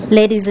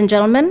Ladies and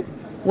gentlemen,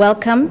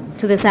 welcome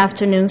to this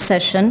afternoon's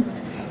session.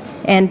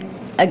 And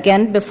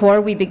again,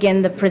 before we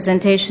begin the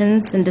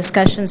presentations and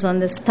discussions on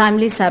this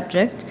timely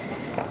subject,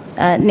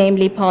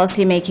 namely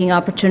policy-making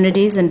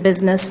opportunities in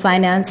business,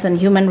 finance, and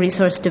human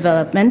resource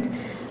development,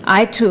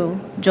 I too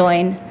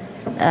join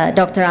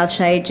Dr.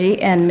 Al-Shaiji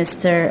and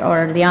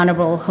the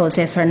Honorable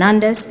Jose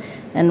Fernandez,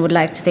 and would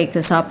like to take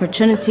this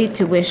opportunity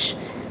to wish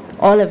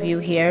all of you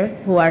here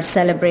who are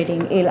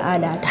celebrating Eid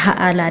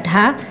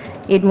al-Adha,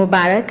 Eid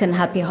Mubarak and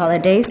happy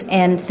holidays,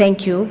 and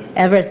thank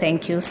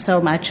you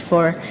so much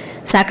for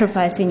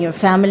sacrificing your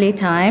family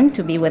time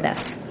to be with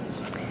us.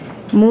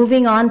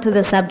 Moving on to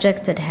the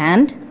subject at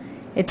hand,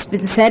 it's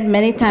been said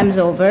many times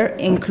over,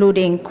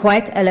 including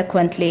quite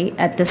eloquently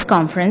at this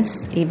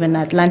conference, even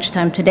at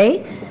lunchtime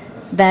today,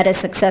 that a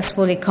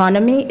successful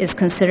economy is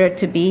considered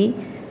to be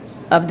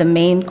of the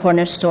main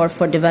cornerstone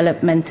for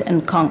development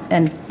and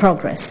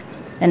progress,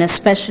 and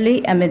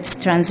especially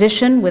amidst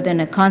transition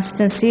within a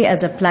constancy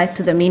as applied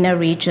to the MENA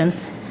region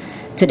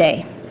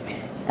today.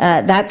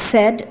 That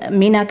said,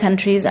 MENA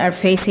countries are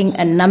facing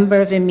a number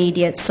of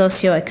immediate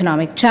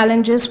socioeconomic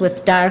challenges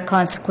with dire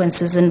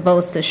consequences in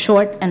both the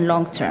short and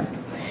long term.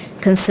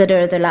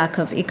 Consider the lack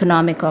of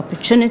economic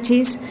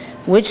opportunities,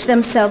 which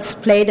themselves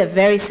played a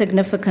very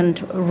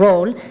significant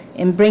role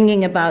in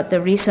bringing about the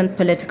recent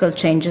political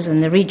changes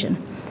in the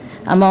region.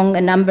 Among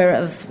a number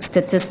of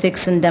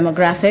statistics and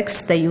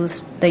demographics,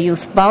 the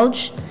youth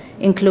bulge,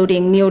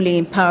 including newly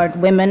empowered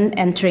women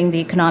entering the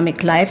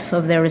economic life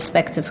of their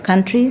respective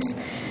countries,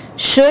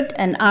 should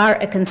and are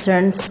a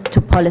concern to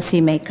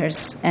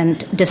policymakers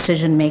and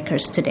decision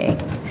makers today.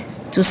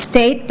 To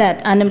state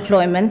that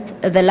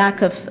unemployment, the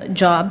lack of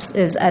jobs,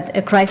 is at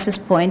a crisis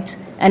point,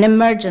 an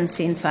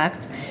emergency, in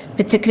fact,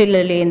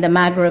 particularly in the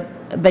Maghreb,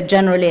 but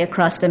generally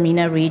across the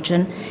MENA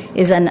region,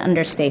 is an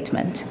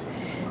understatement.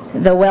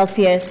 The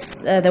wealthier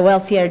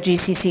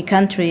GCC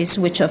countries,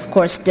 which of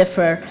course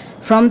differ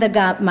from the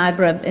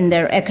Maghreb in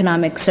their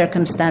economic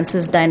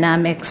circumstances,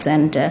 dynamics,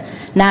 and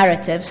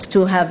narratives,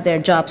 to have their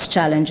jobs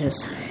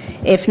challenges.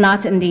 If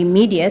not in the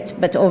immediate,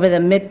 but over the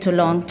mid to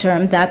long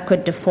term, that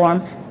could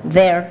deform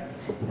their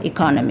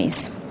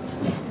economies.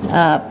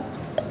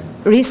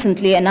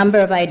 Recently, a number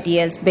of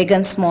ideas, big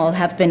and small,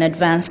 have been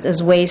advanced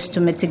as ways to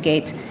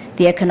mitigate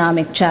the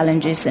economic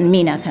challenges in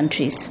MENA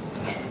countries.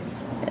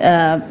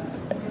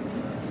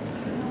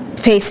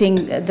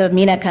 Facing the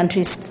MENA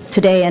countries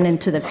today and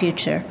into the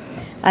future.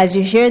 As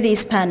you hear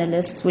these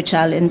panelists, which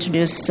I'll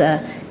introduce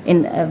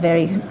in a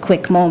very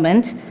quick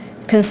moment,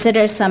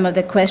 consider some of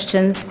the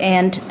questions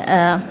and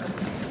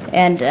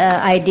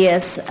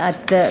ideas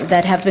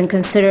that have been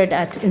considered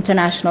at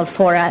international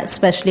fora,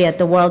 especially at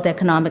the World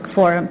Economic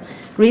Forum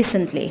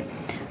recently.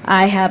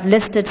 I have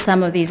listed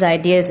some of these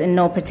ideas in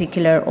no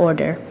particular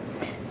order.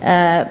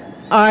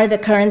 Are the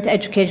current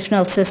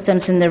educational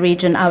systems in the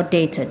region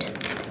outdated,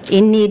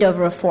 in need of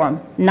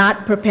reform,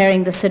 not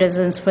preparing the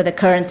citizens for the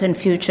current and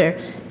future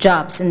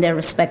jobs in their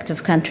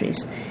respective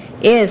countries?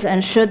 Is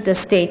and should the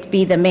state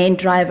be the main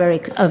driver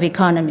of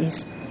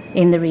economies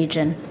in the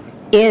region?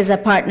 Is a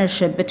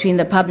partnership between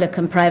the public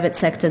and private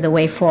sector the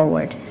way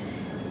forward?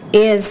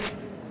 Is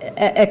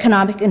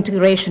economic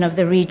integration of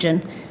the region,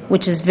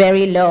 which is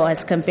very low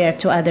as compared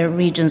to other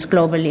regions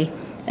globally,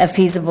 a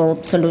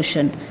feasible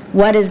solution?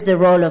 What is the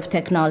role of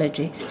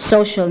technology,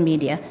 social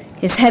media?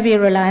 Is heavy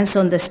reliance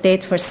on the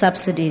state for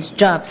subsidies,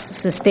 jobs,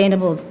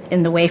 sustainable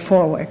in the way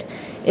forward?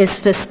 Is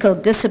fiscal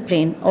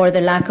discipline or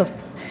the lack of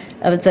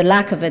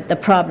it the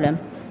problem?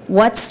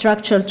 What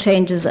structural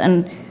changes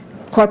and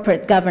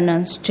corporate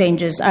governance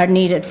changes are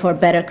needed for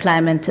better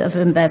climate of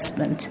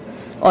investment?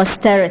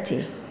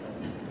 Austerity,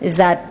 is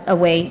that a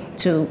way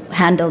to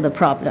handle the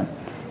problem?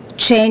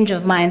 Change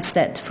of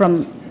mindset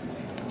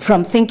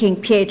from thinking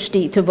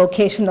PhD to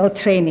vocational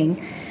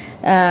training,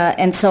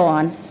 and so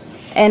on.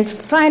 And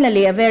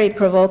finally, a very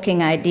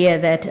provoking idea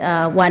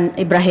that one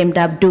Ibrahim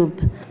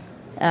Dabdoub,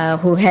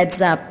 who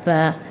heads up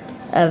a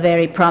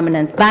very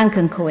prominent bank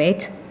in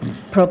Kuwait,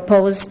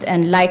 proposed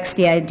and likes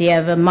the idea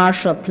of a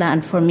Marshall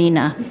Plan for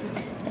MENA,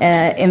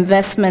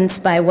 investments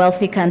by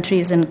wealthy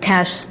countries in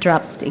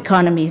cash-strapped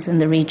economies in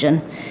the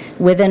region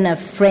within a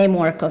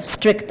framework of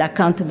strict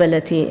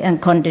accountability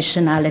and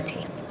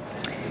conditionality.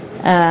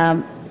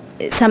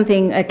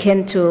 Something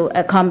akin to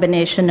a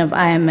combination of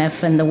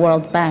IMF and the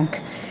World Bank.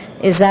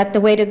 Is that the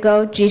way to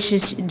go?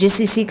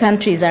 GCC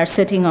countries are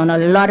sitting on a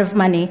lot of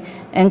money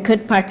and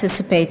could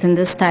participate in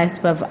this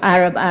type of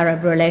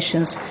Arab-Arab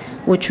relations,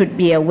 which would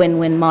be a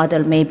win-win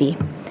model maybe.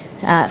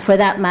 For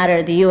that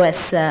matter, the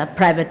U.S.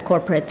 Private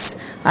corporates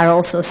are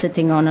also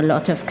sitting on a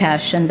lot of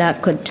cash, and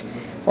that could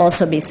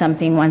also be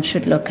something one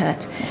should look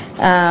at.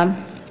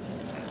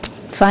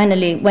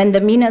 Finally, when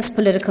the MENA's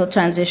political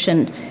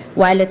transition,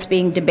 while it's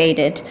being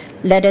debated,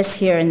 let us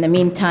here in the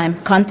meantime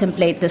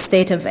contemplate the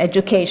state of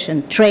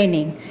education,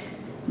 training,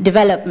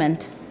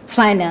 development,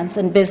 finance,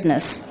 and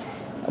business.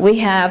 We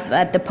have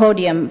at the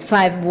podium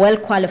 5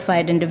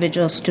 well-qualified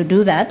individuals to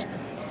do that.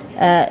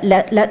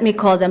 Let me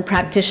call them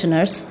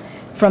practitioners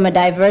from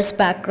diverse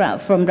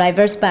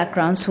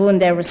backgrounds who in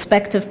their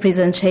respective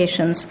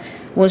presentations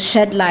will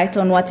shed light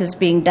on what is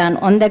being done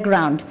on the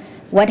ground,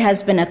 what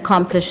has been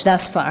accomplished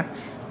thus far,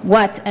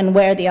 what and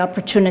where the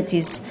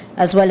opportunities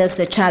as well as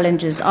the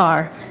challenges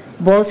are,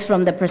 both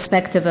from the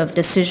perspective of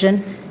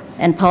decision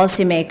and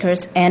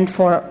policymakers and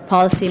for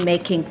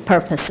policy-making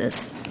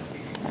purposes.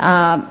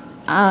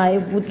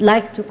 I would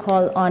like to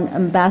call on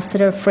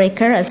Ambassador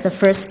Fraker as the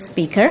first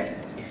speaker.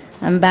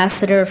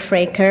 Ambassador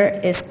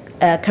Fraker is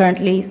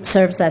currently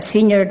serves as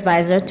Senior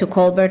Advisor to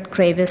Colbert,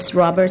 Kravis,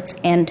 Roberts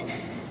and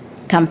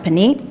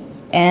Company,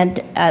 and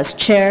as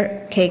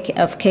Chair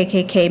of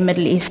KKK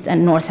Middle East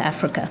and North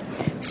Africa,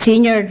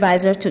 Senior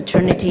Advisor to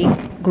Trinity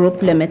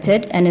Group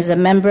Limited, and is a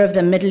member of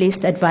the Middle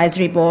East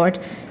Advisory Board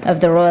of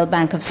the Royal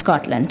Bank of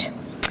Scotland.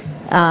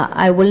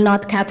 I will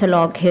not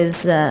catalog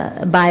his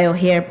bio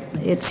here.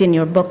 It's in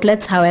your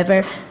booklets.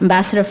 However,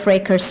 Ambassador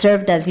Fraker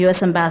served as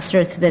U.S.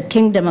 Ambassador to the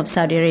Kingdom of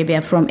Saudi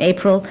Arabia from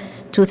April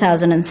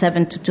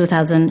 2007 to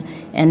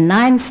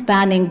 2009,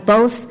 spanning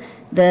both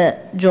the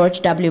George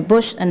W.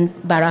 Bush and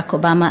Barack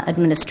Obama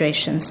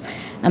administrations.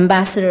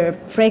 Ambassador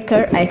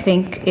Fraker, I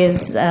think,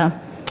 is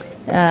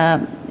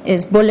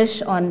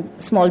bullish on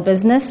small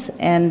business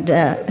and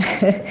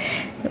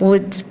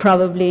would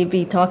probably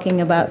be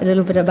talking a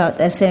little bit about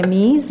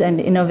SMEs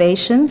and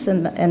innovations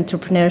and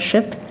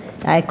entrepreneurship.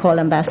 I call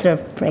Ambassador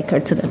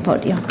Fraker to the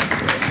podium.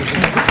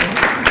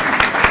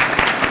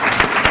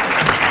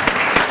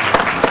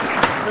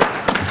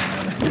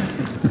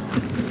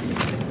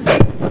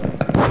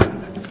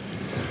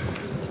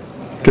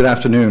 Good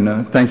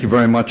afternoon. Thank you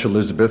very much,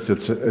 Elizabeth.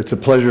 It's a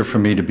pleasure for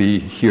me to be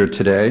here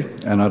today,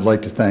 and I'd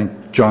like to thank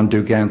John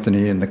Duke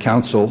Anthony and the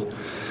Council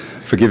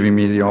for giving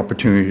me the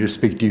opportunity to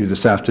speak to you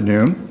this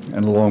afternoon.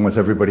 And along with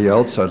everybody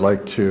else, I'd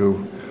like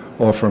to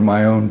offer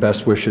my own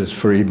best wishes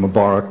for Eid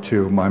Mubarak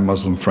to my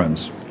Muslim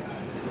friends.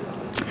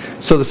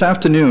 So this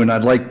afternoon,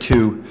 I'd like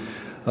to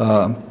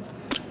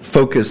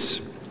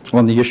focus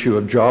on the issue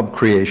of job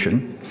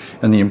creation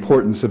and the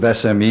importance of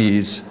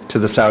SMEs to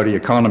the Saudi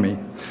economy,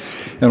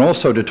 and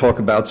also to talk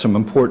about some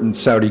important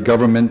Saudi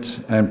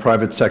government and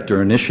private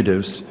sector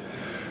initiatives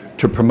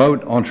to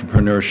promote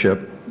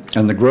entrepreneurship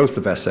and the growth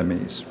of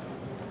SMEs.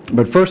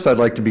 But first, I'd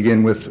like to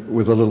begin with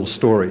a little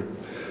story.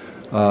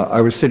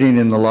 I was sitting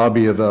in the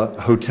lobby of a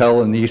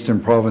hotel in the eastern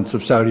province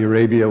of Saudi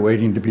Arabia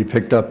waiting to be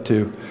picked up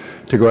to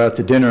go out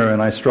to dinner,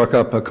 and I struck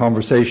up a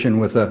conversation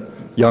with a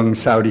young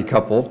Saudi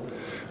couple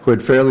who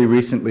had fairly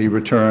recently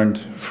returned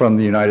from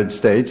the United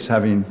States,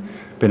 having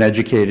been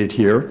educated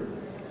here.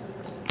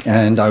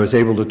 And I was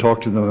able to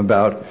talk to them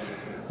about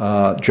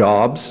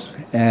jobs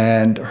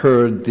and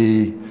heard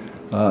the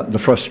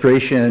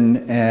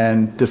frustration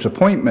and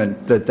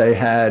disappointment that they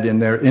had in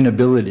their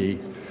inability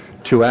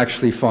to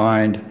actually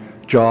find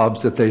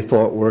jobs that they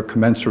thought were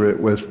commensurate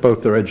with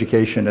both their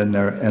education and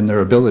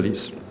their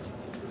abilities.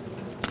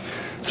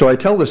 So I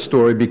tell this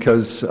story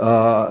because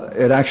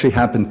it actually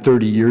happened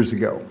 30 years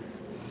ago.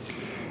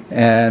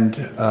 And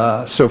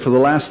so for the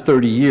last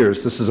 30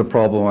 years, this is a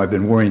problem I've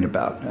been worrying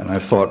about. And I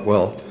thought,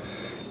 well,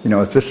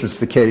 if this is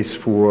the case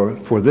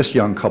for this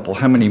young couple,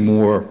 how many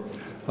more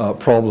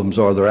problems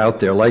are there out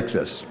there like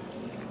this?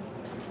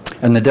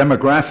 And the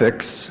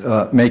demographics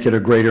make it a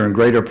greater and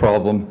greater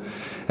problem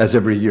as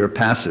every year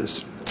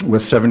passes.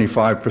 With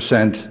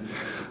 75%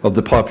 of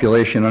the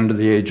population under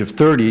the age of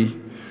 30,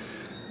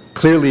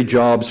 clearly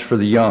jobs for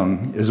the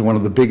young is one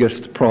of the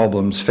biggest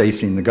problems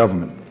facing the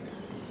government.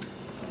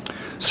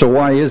 So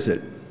why is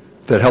it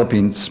that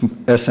helping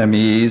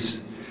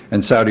SMEs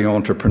and Saudi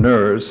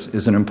entrepreneurs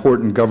is an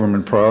important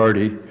government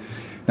priority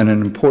and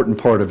an important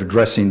part of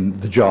addressing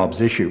the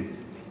jobs issue?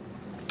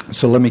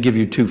 So let me give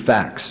you two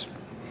facts.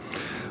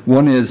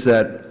 One is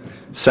that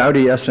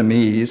Saudi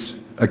SMEs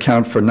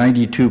account for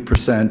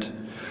 92%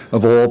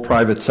 of all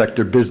private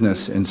sector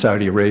business in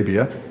Saudi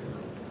Arabia.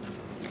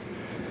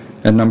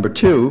 And number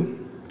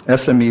two,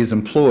 SMEs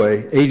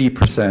employ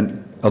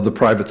 80% of the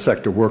private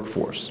sector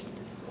workforce.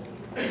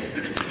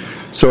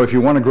 So if you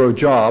want to grow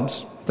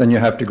jobs, then you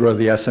have to grow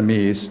the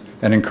SMEs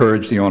and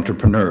encourage the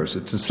entrepreneurs.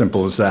 It's as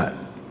simple as that.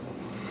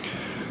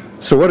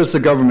 So what is the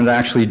government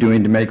actually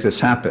doing to make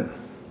this happen?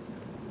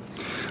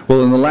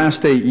 Well, in the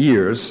last 8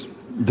 years,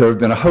 there have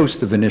been a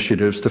host of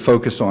initiatives to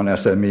focus on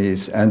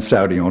SMEs and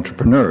Saudi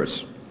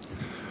entrepreneurs.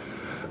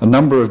 A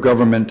number of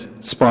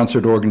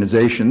government-sponsored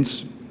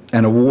organizations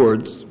and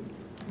awards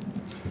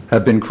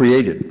have been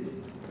created.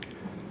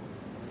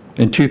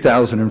 In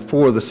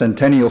 2004, the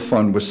Centennial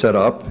Fund was set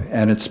up,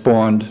 and it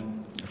spawned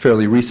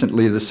fairly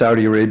recently the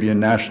Saudi Arabian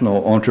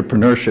National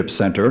Entrepreneurship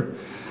Center,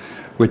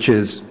 which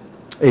is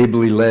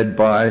ably led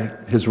by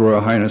His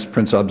Royal Highness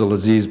Prince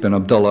Abdulaziz bin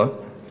Abdullah.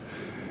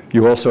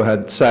 You also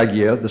had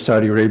SAGIA, the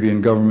Saudi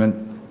Arabian Government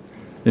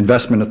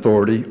Investment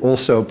Authority,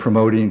 also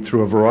promoting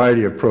through a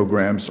variety of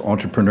programs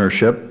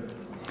entrepreneurship.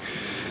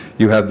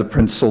 You have the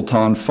Prince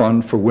Sultan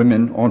Fund for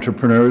Women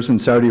Entrepreneurs in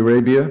Saudi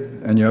Arabia,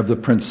 and you have the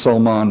Prince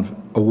Salman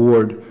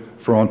Award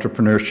for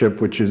Entrepreneurship,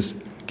 which is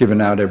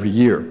given out every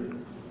year.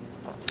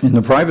 In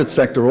the private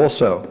sector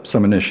also,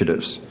 some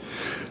initiatives.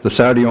 The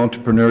Saudi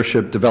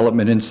Entrepreneurship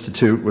Development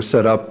Institute was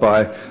set up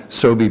by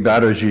Sobi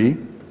Banerjee.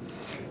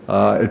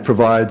 It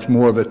provides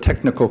more of a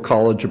technical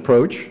college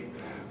approach,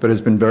 but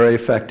has been very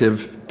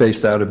effective,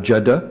 based out of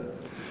Jeddah.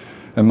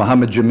 And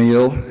Mohammed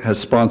Jamil has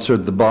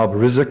sponsored the Bob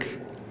Rizk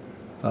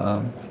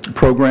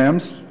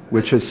programs,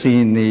 which has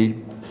seen the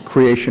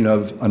creation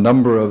of a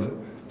number of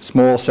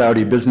small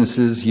Saudi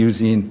businesses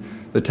using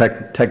the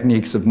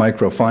techniques of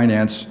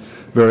microfinance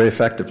very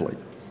effectively.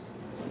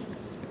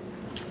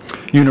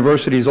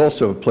 Universities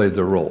also have played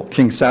their role.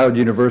 King Saud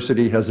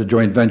University has a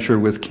joint venture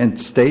with Kent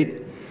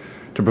State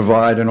to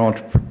provide an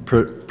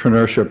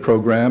entrepreneurship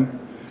program,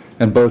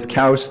 and both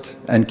KAUST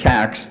and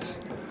KAXT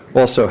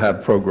also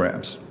have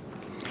programs.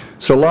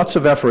 So lots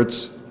of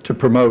efforts to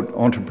promote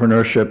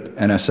entrepreneurship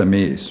and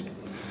SMEs.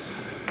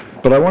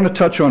 But I want to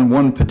touch on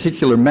one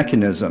particular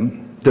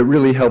mechanism that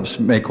really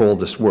helps make all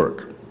this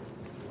work.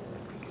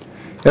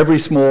 Every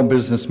small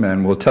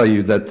businessman will tell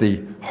you that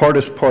the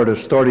hardest part of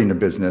starting a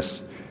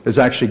business is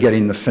actually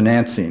getting the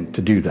financing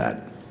to do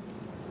that.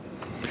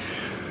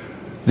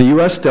 The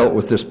U.S. dealt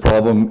with this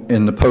problem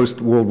in the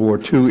post-World War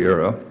II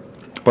era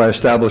by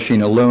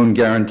establishing a loan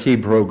guarantee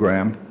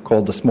program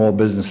called the Small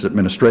Business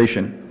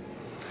Administration,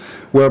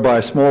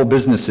 whereby small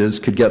businesses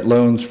could get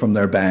loans from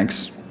their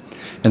banks,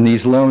 and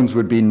these loans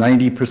would be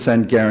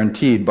 90%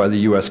 guaranteed by the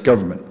U.S.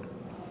 government.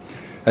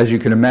 As you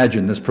can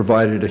imagine, this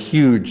provided a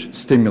huge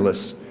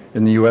stimulus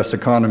in the U.S.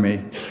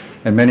 economy,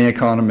 and many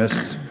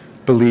economists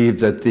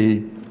believe that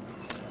the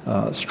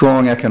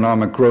strong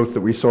economic growth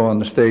that we saw in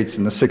the States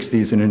in the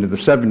 60s and into the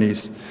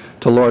 70s,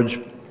 to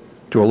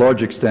a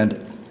large extent,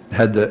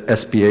 had the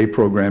SBA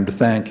program to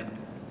thank.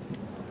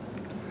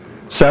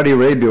 Saudi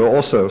Arabia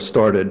also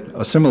started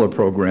a similar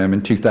program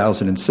in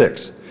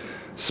 2006,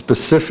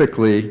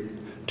 specifically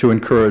to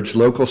encourage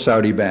local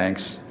Saudi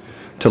banks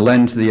to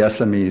lend to the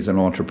SMEs and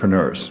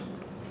entrepreneurs.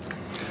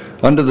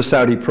 Under the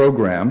Saudi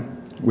program,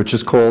 which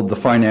is called the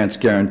Finance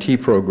Guarantee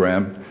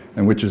Program,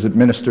 and which is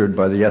administered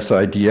by the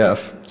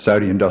SIDF,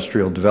 Saudi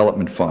Industrial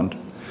Development Fund,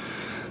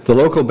 the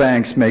local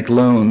banks make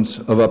loans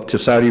of up to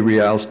Saudi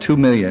riyals 2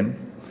 million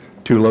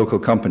to local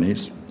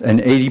companies, and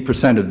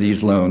 80% of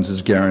these loans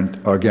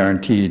are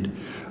guaranteed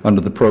under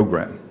the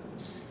program.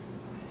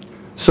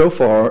 So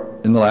far,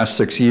 in the last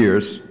 6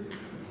 years,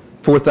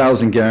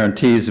 4,000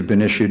 guarantees have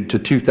been issued to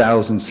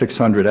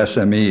 2,600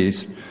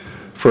 SMEs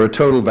for a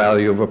total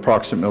value of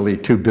approximately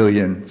 2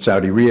 billion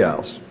Saudi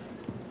riyals.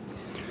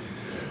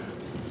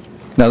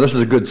 Now, this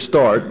is a good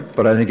start,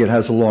 but I think it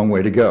has a long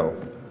way to go.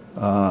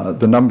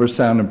 The numbers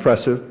sound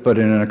impressive, but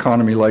in an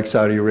economy like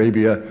Saudi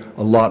Arabia,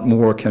 a lot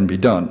more can be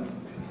done.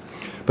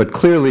 But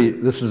clearly,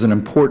 this is an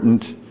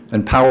important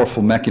and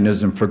powerful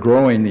mechanism for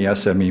growing the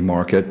SME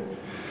market.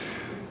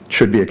 It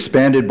should be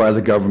expanded by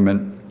the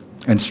government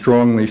and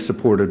strongly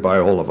supported by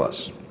all of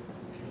us.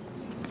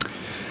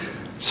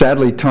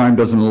 Sadly, time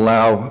doesn't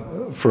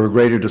allow for a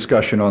greater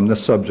discussion on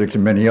this subject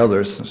and many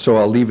others, so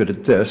I'll leave it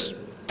at this.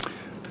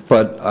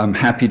 But I'm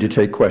happy to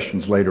take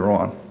questions later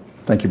on.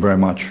 Thank you very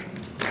much.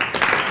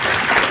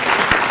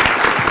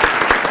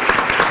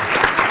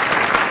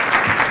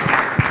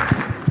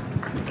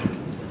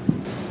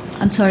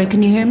 I'm sorry,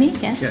 can you hear me?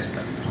 Yes? Yes.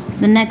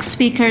 The next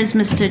speaker is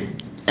Mr.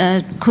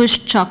 Kush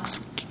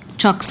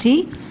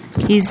Choksi.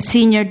 He's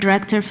Senior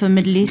Director for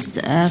Middle East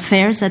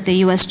Affairs at the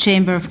U.S.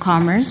 Chamber of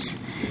Commerce.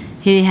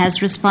 He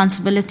has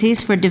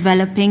responsibilities for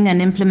developing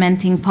and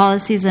implementing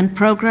policies and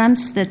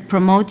programs that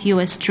promote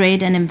U.S.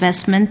 trade and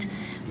investment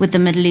with the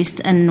Middle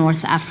East and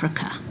North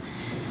Africa.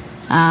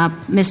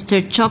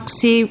 Mr.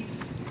 Choksi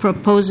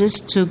proposes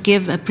to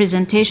give a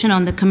presentation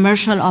on the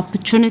commercial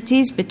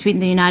opportunities between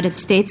the United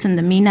States and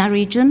the MENA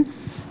region,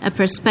 a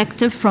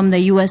perspective from the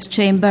U.S.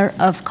 Chamber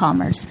of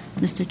Commerce.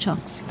 Mr.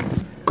 Choksi.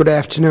 Good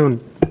afternoon.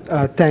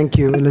 Thank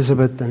you,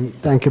 Elizabeth, and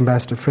thank you,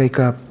 Ambassador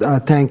Fraker.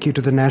 Thank you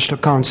to the National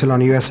Council on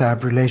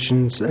U.S.-Arab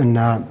Relations and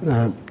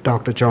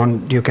Dr.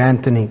 John Duke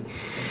Anthony.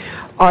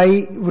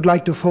 I would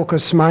like to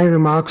focus my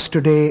remarks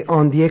today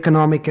on the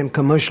economic and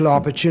commercial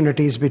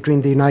opportunities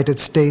between the United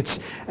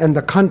States and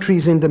the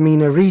countries in the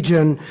MENA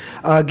region,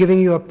 giving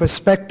you a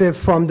perspective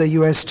from the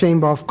U.S.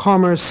 Chamber of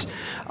Commerce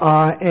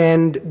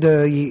and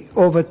the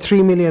over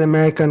 3 million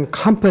American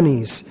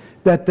companies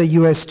that the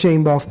U.S.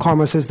 Chamber of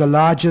Commerce is the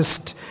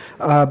largest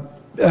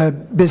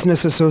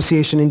business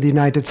association in the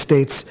United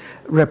States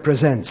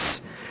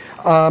represents.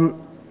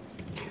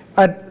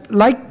 I'd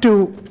like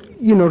to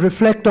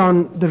reflect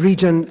on the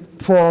region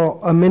for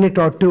a minute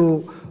or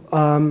two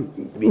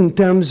in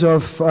terms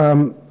of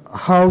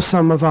how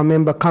some of our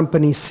member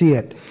companies see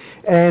it,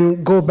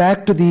 and go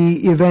back to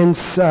the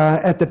events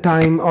at the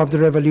time of the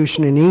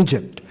revolution in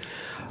Egypt.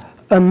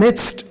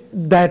 Amidst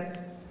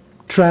that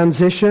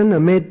transition,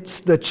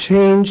 amidst the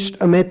change,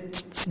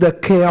 amidst the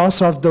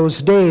chaos of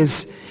those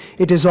days,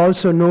 it is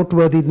also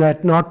noteworthy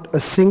that not a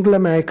single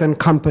American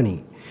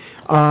company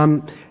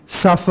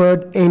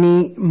suffered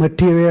any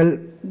material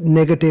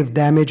negative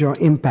damage or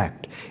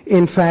impact.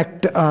 In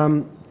fact,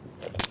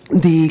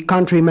 the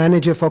country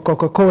manager for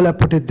Coca-Cola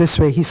put it this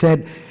way. He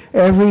said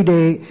every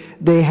day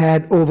they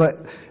had over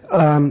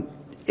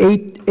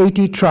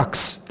 80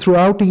 trucks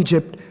throughout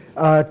Egypt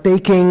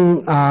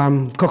taking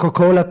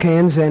Coca-Cola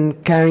cans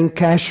and carrying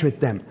cash with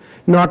them.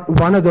 Not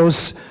one of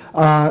those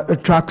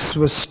trucks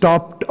was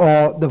stopped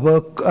or the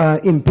work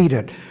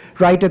impeded.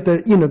 Right at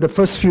the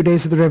first few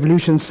days of the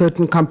revolution,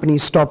 certain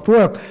companies stopped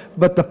work,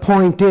 but the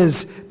point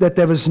is that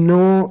there was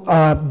no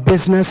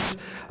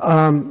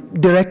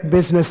direct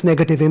business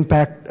negative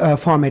impact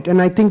from it.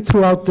 And I think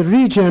throughout the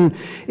region,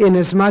 in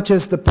as much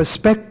as the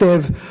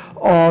perspective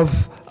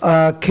of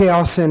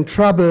chaos and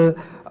trouble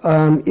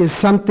is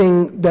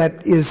something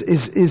that is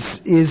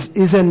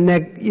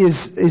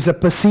a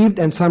perceived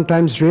and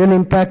sometimes real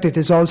impact. It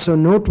is also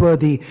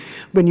noteworthy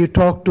when you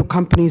talk to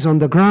companies on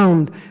the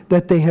ground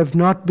that they have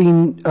not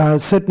been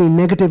certainly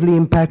negatively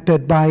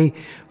impacted by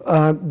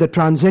the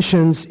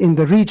transitions in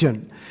the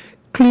region.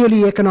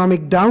 Clearly,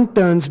 economic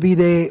downturns, be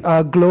they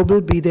global,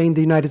 be they in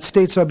the United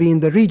States or be in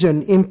the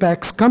region,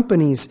 impacts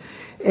companies.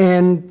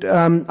 And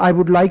I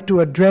would like to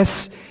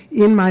address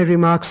in my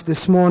remarks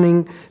this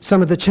morning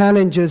some of the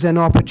challenges and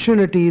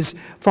opportunities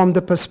from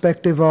the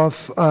perspective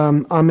of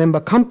our member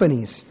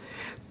companies.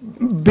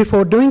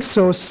 Before doing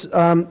so,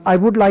 I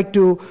would like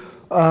to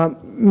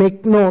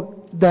make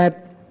note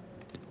that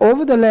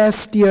over the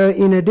last year,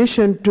 in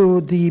addition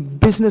to the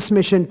business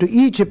mission to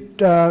Egypt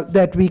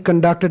that we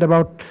conducted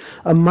about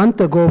a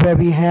month ago, where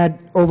we had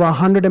over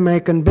 100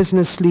 American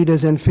business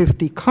leaders and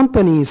 50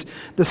 companies,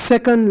 the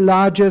second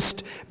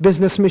largest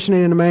business mission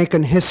in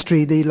American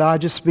history, the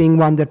largest being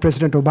one that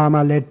President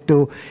Obama led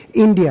to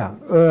India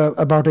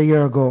about a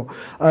year ago.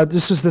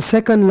 This was the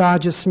second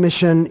largest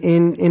mission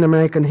in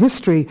American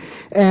history,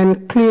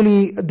 and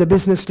clearly the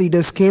business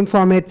leaders came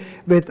from it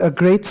with a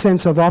great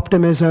sense of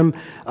optimism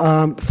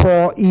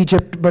for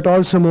Egypt, but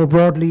also more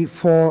broadly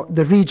for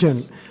the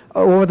region.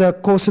 Over the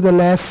course of the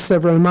last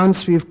several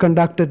months, we've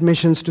conducted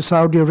missions to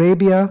Saudi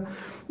Arabia,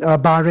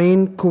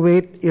 Bahrain,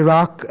 Kuwait,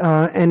 Iraq,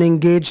 and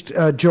engaged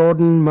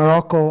Jordan,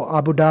 Morocco,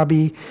 Abu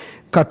Dhabi,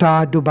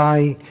 Qatar,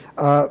 Dubai.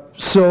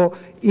 So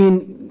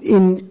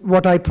in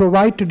what I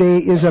provide today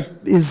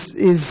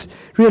is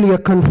really a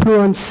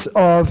confluence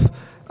of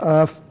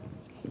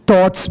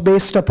thoughts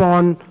based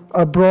upon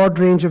a broad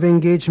range of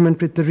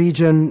engagement with the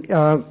region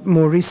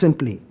more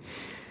recently.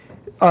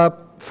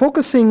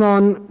 Focusing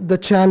on the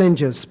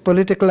challenges,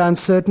 political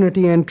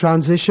uncertainty and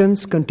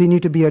transitions continue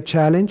to be a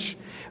challenge.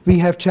 We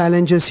have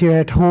challenges here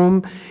at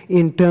home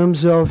in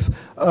terms of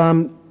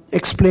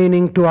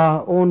explaining to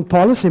our own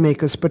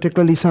policymakers,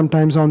 particularly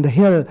sometimes on the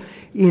Hill,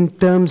 in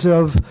terms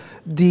of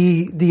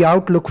the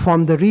outlook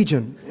from the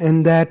region,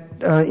 and that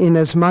in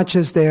as much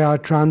as there are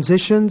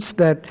transitions,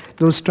 that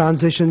those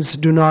transitions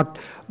do not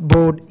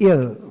bode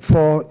ill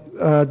for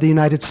the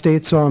United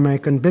States or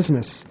American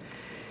business.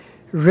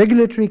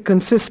 Regulatory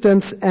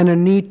consistency and a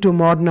need to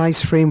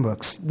modernize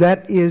frameworks.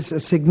 That is a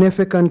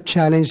significant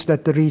challenge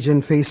that the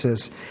region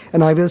faces,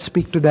 and I will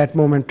speak to that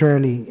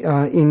momentarily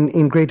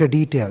in greater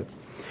detail.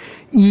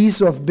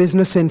 Ease of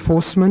business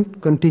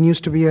enforcement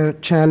continues to be a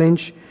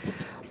challenge.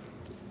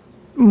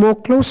 More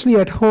closely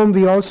at home,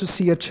 we also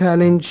see a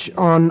challenge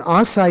on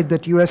our side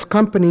that U.S.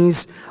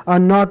 companies are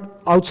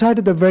not, outside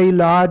of the very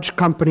large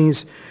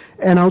companies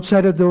and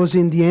outside of those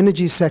in the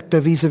energy sector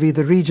vis-a-vis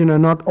the region, are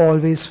not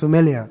always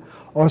familiar,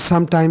 or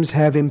sometimes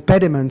have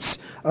impediments.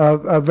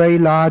 A very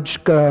large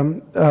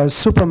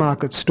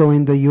supermarket store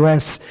in the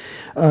U.S.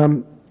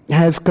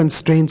 Has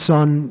constraints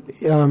on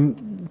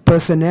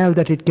personnel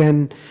that it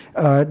can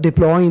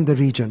deploy in the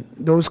region.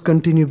 Those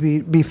continue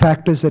to be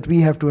factors that we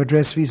have to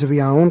address vis-a-vis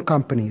our own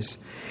companies.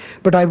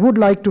 But I would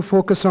like to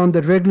focus on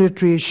the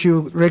regulatory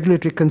issue,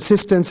 regulatory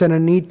consistency, and a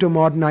need to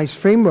modernize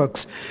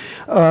frameworks,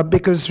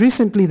 because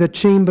recently the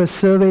Chamber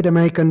surveyed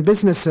American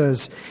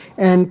businesses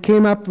and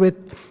came up with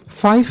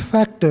 5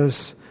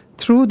 factors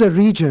through the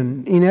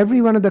region in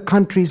every one of the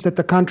countries that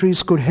the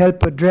countries could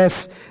help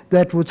address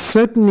that would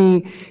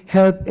certainly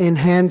help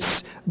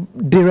enhance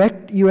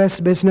direct U.S.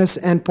 business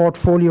and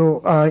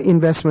portfolio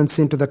investments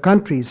into the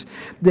countries.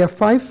 There are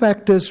 5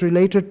 factors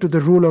related to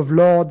the rule of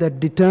law that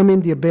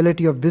determine the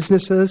ability of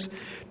businesses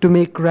to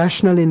make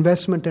rational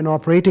investment and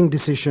operating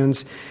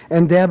decisions,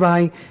 and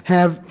thereby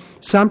have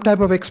some type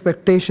of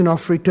expectation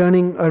of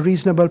returning a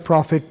reasonable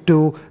profit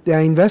to their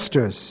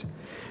investors.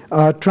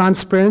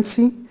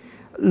 Transparency.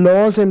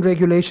 Laws and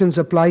regulations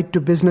applied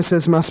to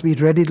businesses must be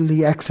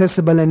readily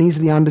accessible and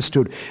easily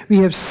understood. We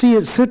have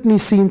certainly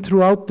seen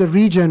throughout the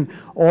region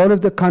all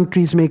of the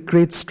countries make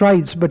great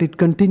strides, but it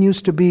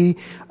continues to be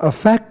a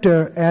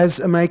factor as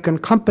American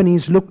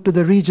companies look to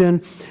the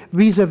region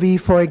vis-a-vis,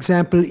 for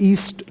example,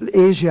 East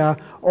Asia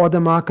or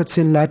the markets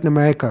in Latin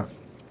America.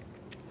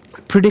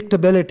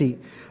 Predictability.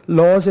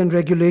 Laws and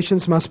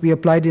regulations must be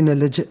applied in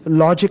a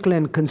logical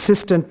and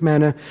consistent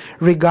manner,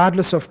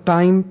 regardless of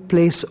time,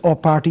 place, or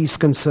parties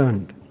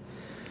concerned.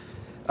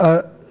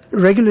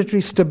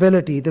 Regulatory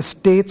stability. The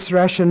state's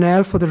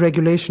rationale for the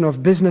regulation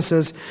of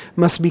businesses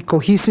must be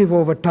cohesive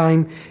over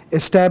time,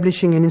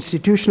 establishing an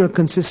institutional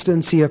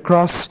consistency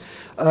across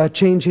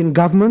change in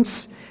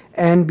governments,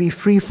 and be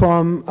free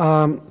from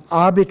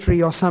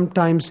arbitrary or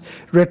sometimes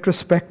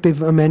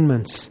retrospective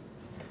amendments.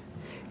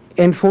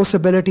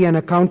 enforceability and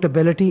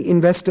accountability.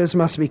 Investors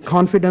must be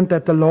confident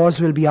that the laws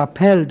will be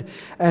upheld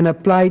and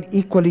applied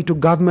equally to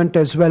government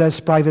as well as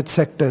private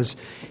sectors,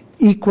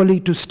 equally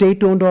to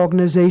state-owned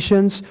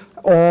organizations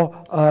or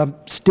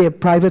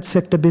private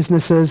sector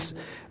businesses,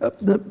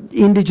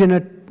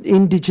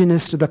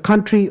 indigenous to the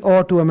country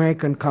or to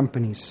American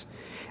companies.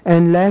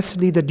 And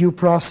lastly, the due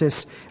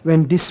process.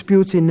 When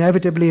disputes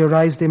inevitably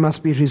arise, they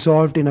must be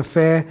resolved in a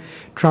fair,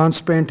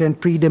 transparent, and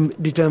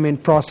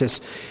predetermined process.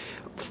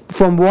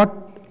 From what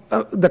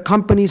the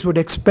companies would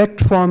expect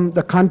from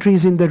the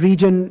countries in the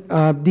region,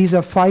 these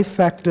are 5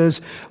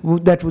 factors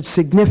that would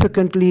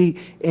significantly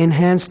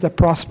enhance the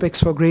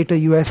prospects for greater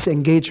U.S.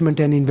 engagement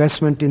and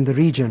investment in the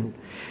region.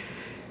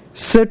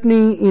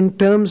 Certainly, in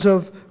terms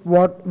of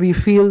what we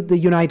feel the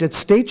United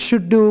States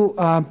should do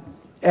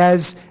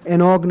as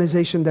an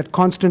organization that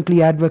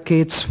constantly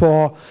advocates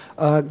for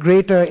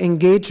greater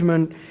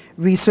engagement,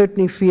 we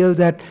certainly feel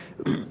that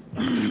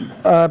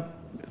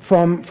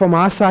from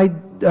our side,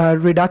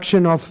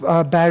 reduction of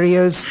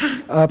barriers,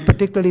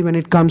 particularly when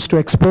it comes to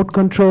export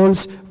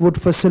controls, would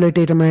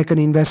facilitate American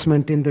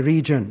investment in the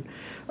region.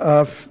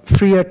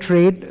 Freer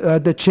trade,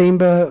 the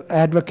Chamber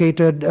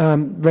advocated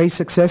very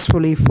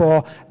successfully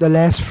for the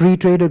last free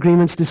trade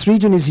agreements. This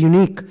region is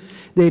unique.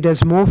 It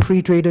has more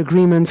free trade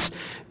agreements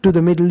to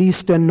the Middle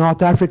East and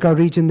North Africa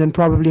region than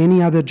probably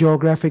any other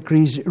geographic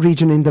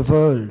region in the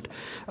world.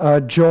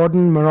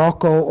 Jordan,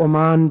 Morocco,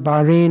 Oman,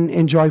 Bahrain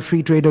enjoy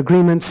free trade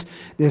agreements.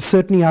 There's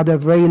certainly other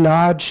very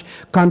large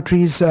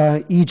countries,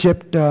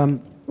 Egypt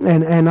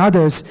and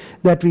others,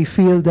 that we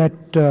feel that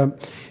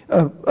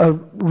a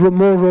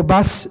more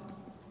robust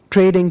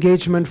trade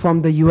engagement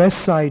from the U.S.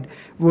 side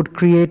would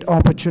create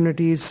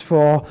opportunities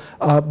for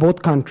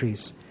both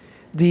countries.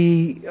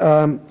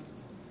 The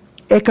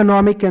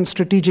economic and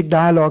strategic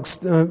dialogues,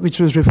 which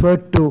was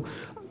referred to,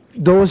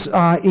 those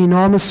are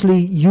enormously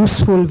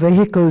useful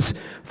vehicles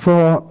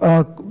for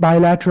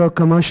bilateral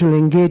commercial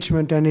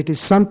engagement, and it is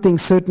something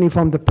certainly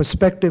from the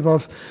perspective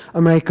of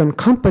American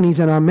companies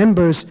and our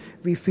members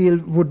we feel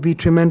would be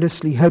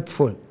tremendously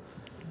helpful.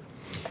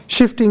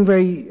 Shifting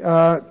very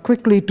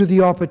quickly to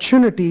the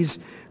opportunities,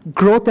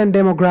 growth and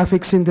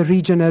demographics in the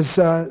region, as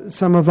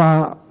some of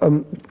our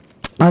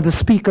other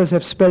speakers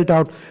have spelled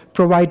out,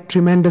 provide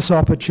tremendous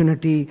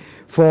opportunity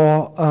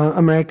for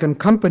American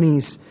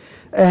companies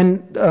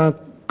and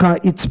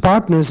its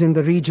partners in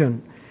the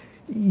region.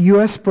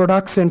 U.S.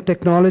 products and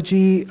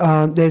technology,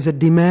 there's a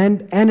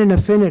demand and an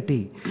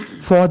affinity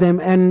for them,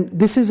 and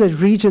this is a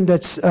region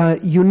that's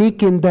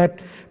unique in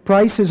that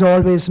price is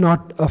always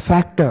not a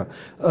factor.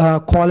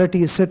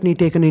 Quality is certainly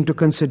taken into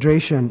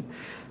consideration.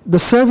 The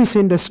service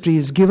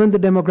industries, given the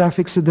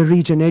demographics of the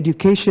region,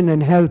 education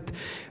and health,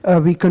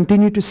 we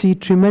continue to see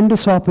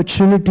tremendous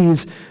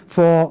opportunities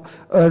for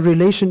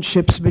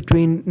relationships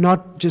between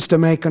not just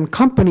American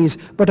companies,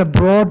 but a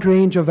broad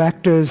range of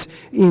actors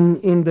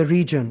in the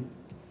region.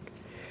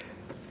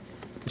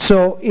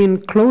 So in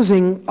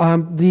closing,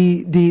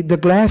 the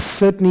glass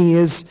certainly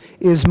is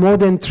more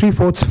than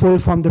 3/4 full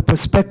from the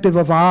perspective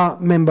of our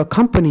member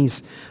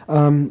companies,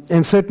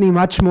 and certainly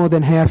much more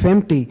than half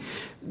empty.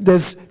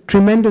 There's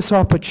tremendous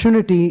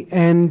opportunity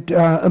and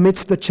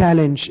amidst the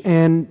challenge,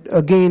 and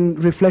again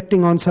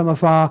reflecting on some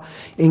of our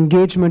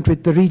engagement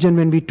with the region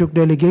when we took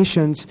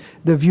delegations,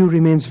 the view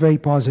remains very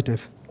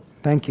positive.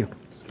 Thank you.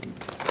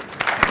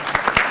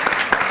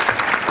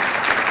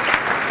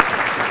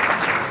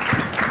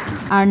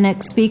 Our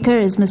next speaker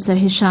is Mr.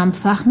 Hisham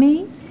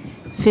Fahmy.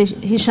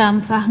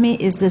 Hisham Fahmy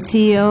is the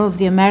CEO of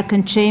the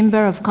American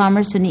Chamber of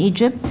Commerce in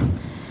Egypt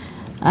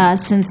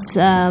since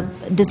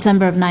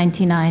December of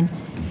 1999.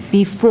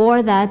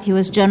 Before that, he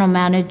was general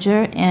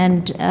manager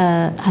and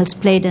has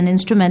played an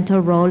instrumental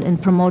role in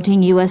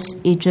promoting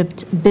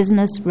U.S.-Egypt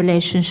business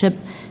relationship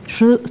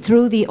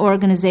through the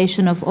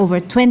organization of over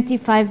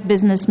 25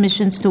 business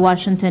missions to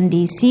Washington,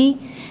 D.C.,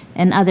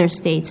 and other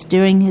states.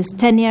 During his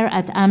tenure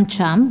at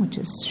AmCham, which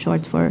is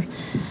short for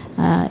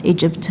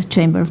Egypt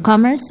Chamber of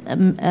Commerce,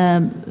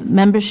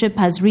 membership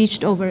has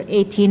reached over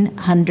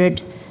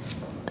 1,800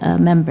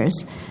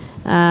 members.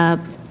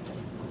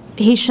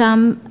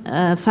 Hisham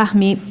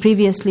Fahmy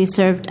previously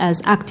served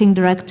as acting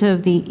director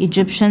of the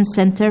Egyptian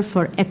Center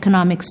for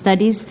Economic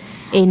Studies,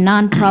 a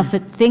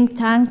nonprofit think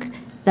tank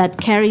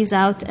that carries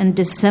out and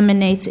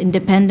disseminates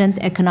independent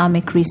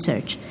economic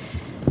research.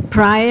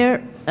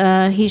 Prior,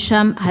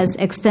 Hisham has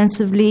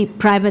extensively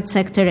private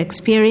sector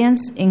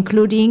experience,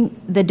 including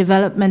the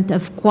development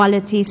of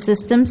quality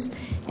systems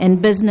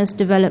and business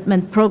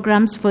development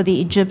programs for the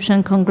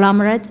Egyptian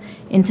conglomerate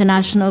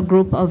International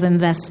Group of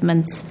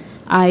Investments,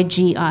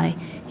 IGI.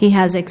 He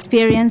has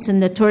experience in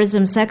the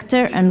tourism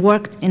sector and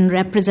worked in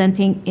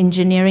representing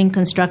engineering,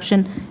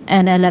 construction,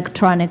 and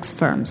electronics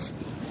firms.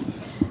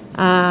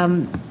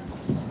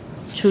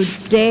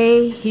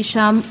 Today,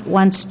 Hisham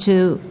wants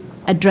to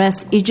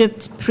address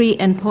Egypt's pre-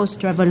 and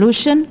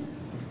post-revolution,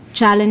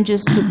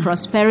 challenges to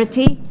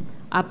prosperity,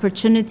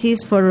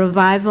 opportunities for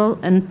revival,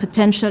 and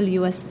potential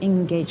U.S.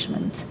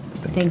 engagement.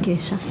 Thank you,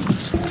 Hisham.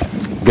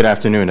 Good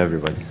afternoon,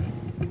 everybody.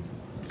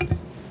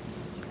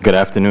 Good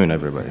afternoon,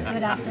 everybody.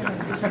 Good afternoon.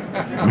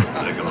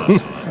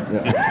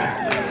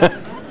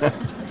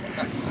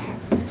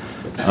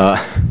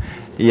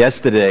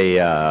 Yesterday,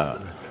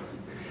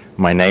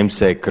 my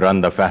namesake,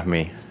 Randa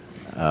Fahmy,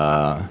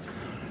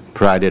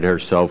 prided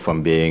herself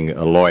on being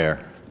a lawyer.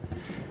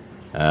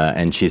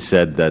 And she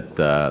said that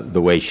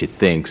the way she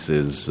thinks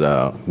is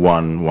 1,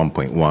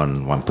 1.1,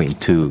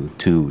 1.2,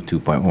 2,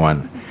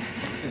 2.1.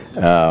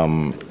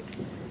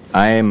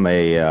 I'm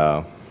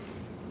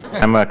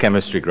a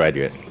chemistry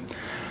graduate,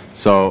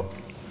 so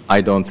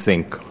I don't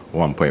think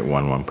 1.1,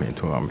 1.2,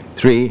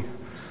 1.3.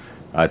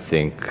 I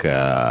think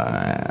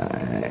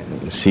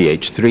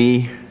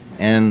CH3,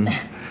 N,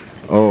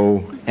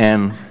 O,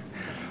 N.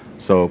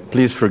 So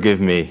please forgive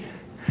me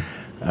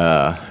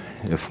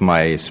if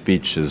my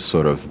speech is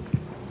sort of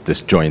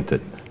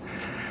disjointed.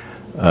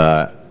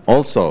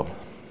 Also,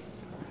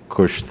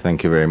 Kush,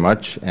 thank you very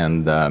much,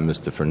 and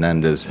Mr.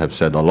 Fernandez have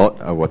said a lot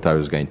of what I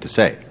was going to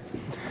say.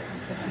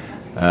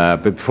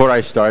 But before I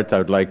start, I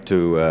would like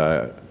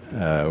to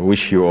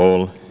wish you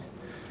all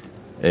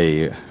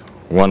a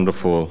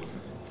wonderful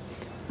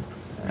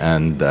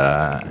and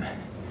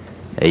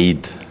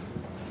Eid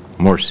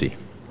Morsi.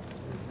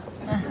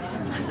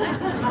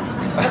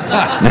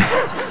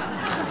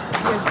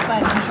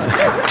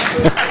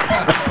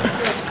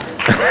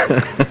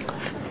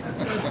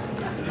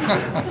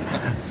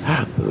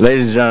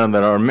 Ladies and gentlemen,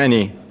 there are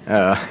many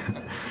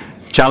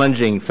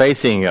challenges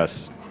facing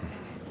us.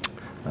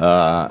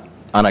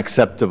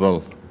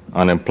 Unacceptable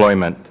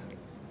unemployment,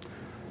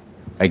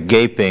 a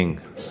gaping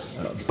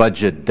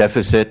budget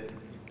deficit,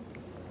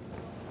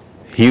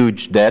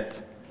 huge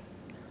debt,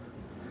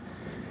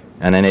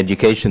 and an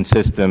education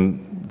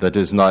system that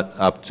is not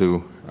up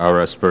to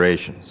our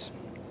aspirations.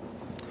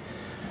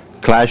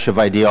 Clash of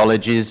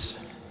ideologies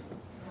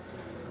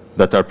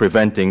that are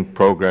preventing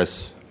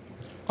progress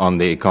on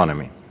the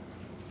economy.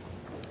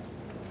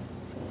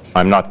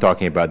 I'm not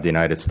talking about the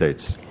United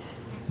States.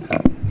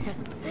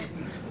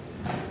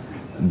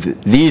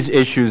 These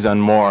issues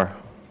and more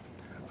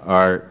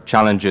are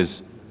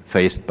challenges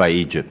faced by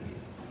Egypt.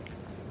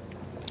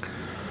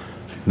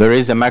 There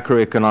is a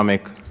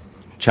macroeconomic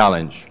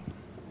challenge.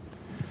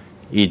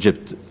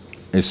 Egypt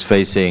is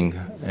facing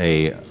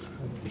a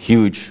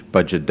huge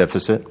budget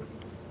deficit,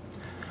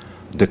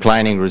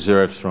 declining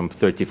reserves from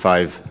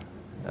 35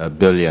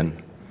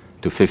 billion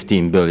to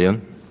 15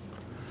 billion,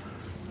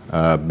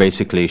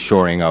 basically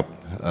shoring up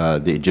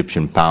the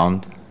Egyptian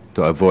pound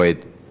to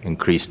avoid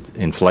increased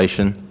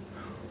inflation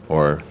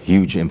or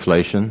huge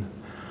inflation.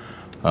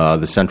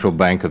 The Central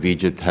Bank of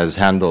Egypt has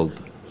handled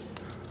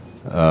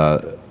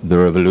the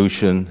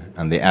revolution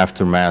and the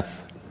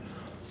aftermath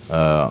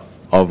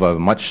of a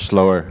much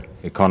slower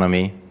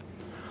economy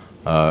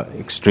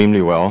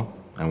extremely well,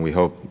 and we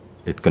hope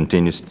it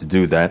continues to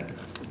do that.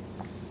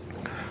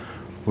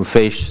 We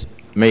face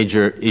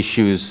major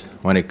issues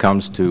when it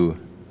comes to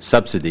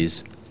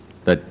subsidies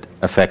that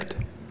affect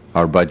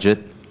our budget.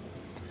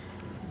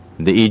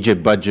 The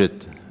Egypt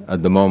budget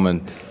at the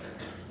moment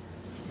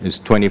is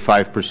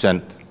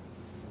 25%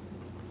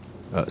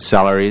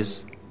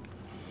 salaries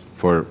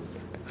for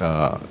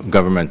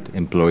government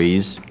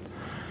employees,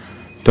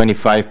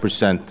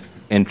 25%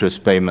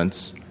 interest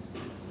payments,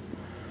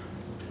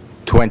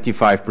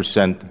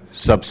 25%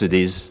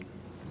 subsidies,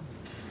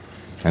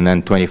 and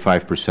then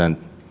 25%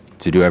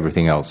 to do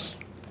everything else,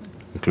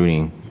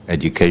 including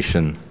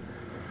education,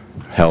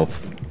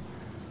 health,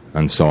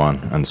 and so on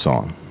and so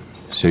on.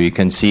 So you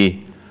can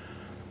see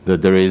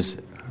that there is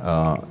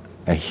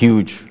a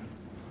huge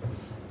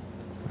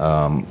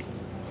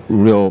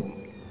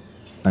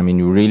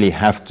you really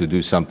have to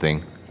do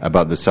something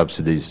about the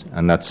subsidies,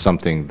 and that's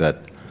something that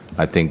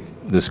I think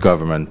this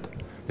government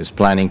is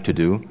planning to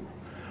do.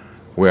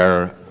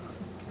 We're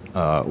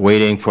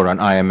waiting for an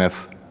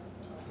IMF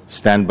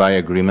standby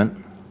agreement,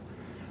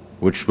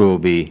 which will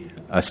be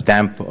a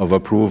stamp of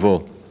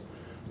approval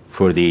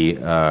for the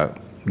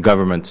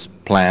government's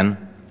plan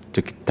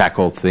to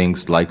tackle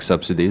things like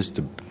subsidies,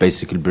 to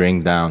basically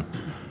bring down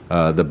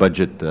the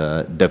budget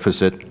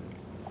deficit.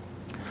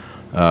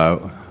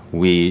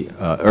 We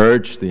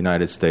urge the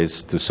United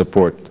States to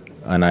support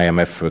an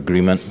IMF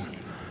agreement,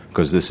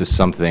 because this is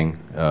something,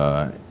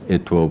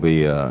 it will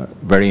be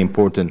very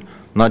important,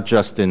 not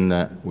just in,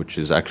 which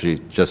is actually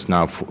just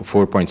now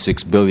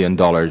 $4.6 billion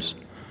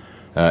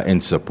in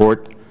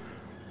support,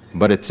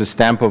 but it's a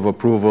stamp of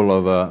approval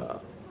of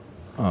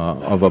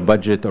a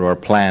budget or a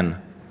plan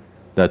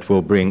that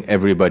will bring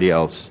everybody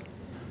else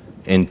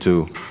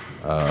into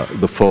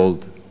the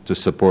fold to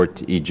support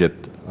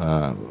Egypt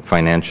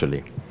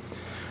financially.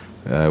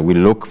 We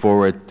look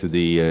forward to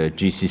the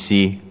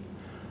GCC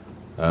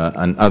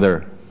and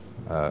other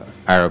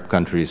Arab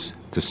countries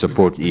to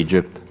support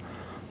Egypt.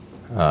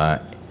 I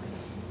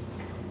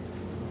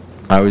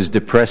was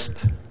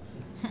depressed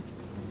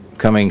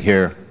coming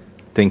here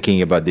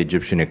thinking about the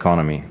Egyptian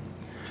economy,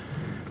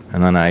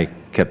 and then I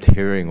kept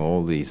hearing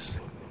all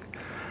these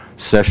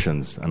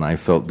sessions, and I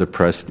felt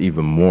depressed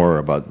even more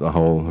about the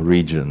whole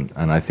region,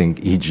 and I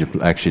think Egypt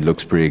actually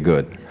looks pretty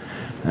good.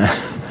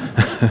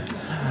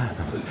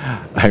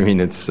 I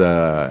mean, it's,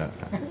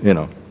 you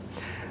know.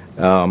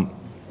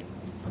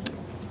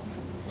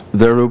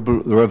 The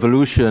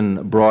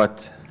revolution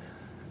brought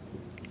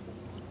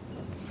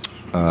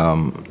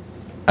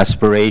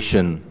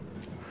aspiration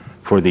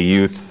for the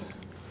youth,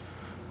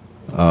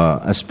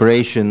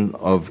 aspiration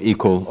of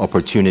equal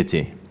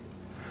opportunity,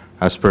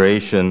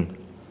 aspiration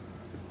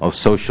of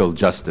social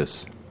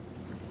justice.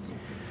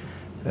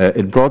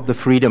 It brought the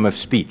freedom of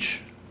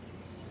speech.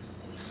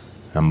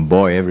 And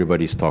boy,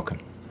 everybody's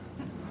talking.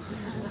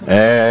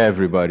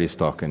 Everybody's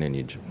talking in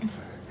Egypt.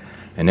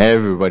 And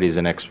everybody's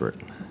an expert.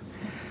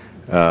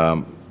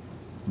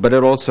 But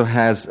it also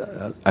has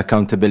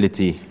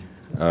accountability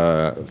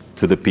to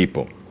the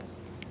people.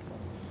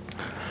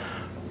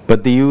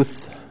 But the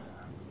youth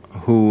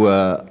who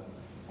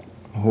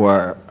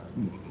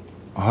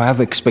have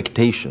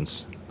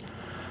expectations,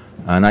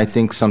 and I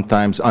think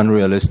sometimes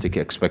unrealistic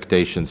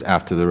expectations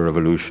after the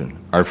revolution,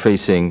 are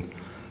facing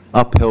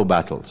uphill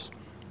battles.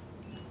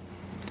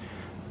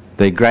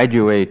 They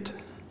graduate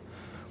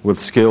with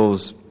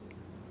skills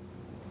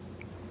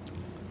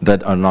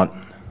that are not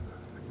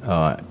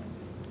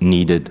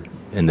needed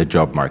in the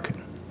job market.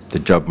 The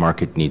job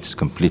market needs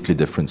completely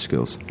different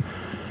skills.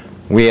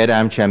 We at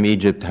AmCham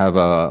Egypt have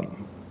an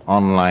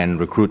online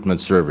recruitment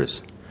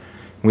service.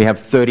 We have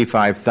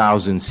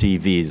 35,000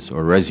 CVs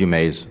or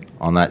resumes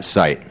on that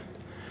site,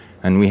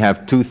 and we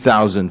have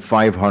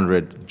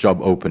 2,500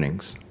 job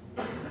openings.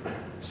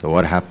 So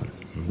what happened?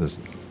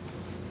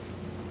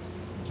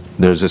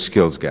 There's a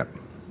skills gap.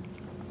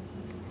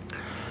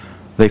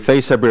 They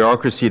face a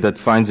bureaucracy that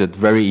finds it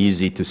very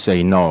easy to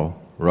say no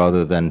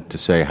rather than to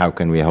say, how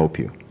can we help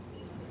you?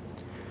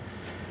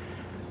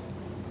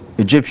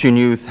 Egyptian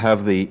youth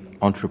have the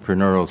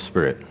entrepreneurial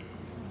spirit.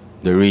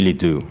 They really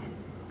do.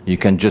 You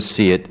can just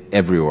see it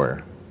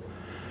everywhere.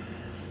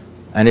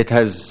 And it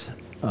has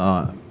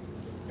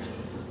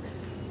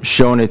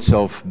shown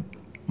itself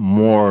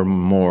more and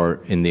more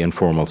in the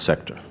informal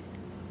sector.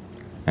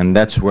 And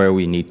that's where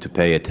we need to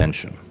pay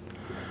attention.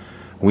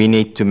 We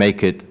need to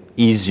make it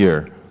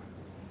easier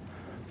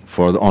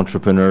for the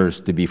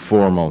entrepreneurs to be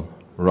formal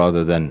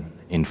rather than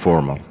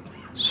informal.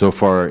 So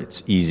far,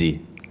 it's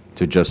easy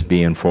to just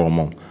be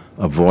informal,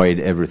 avoid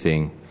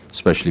everything,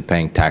 especially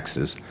paying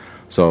taxes.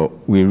 So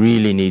we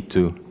really need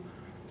to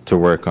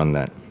work on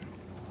that.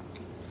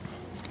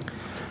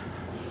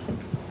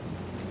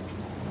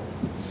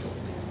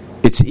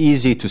 It's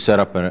easy to set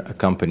up a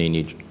company in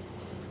Egypt.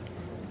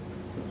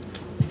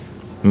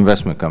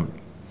 Investment company.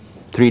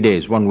 3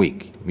 days, 1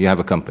 week, you have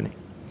a company.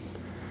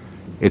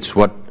 It's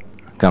what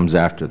comes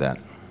after that.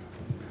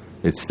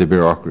 It's the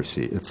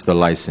bureaucracy, it's the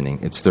licensing,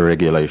 it's the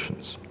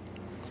regulations.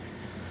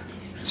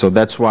 So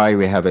that's why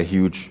we have a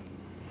huge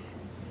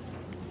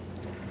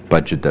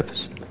budget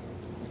deficit.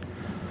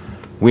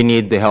 We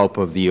need the help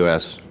of the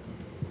U.S.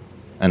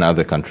 and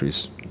other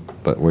countries,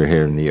 but we're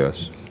here in the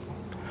U.S.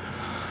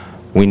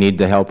 We need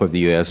the help of the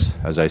U.S.,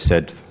 as I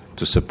said,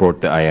 to support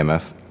the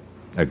IMF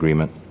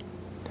agreement.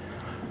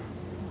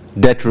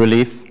 Debt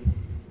relief.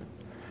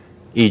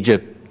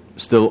 Egypt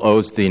still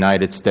owes the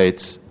United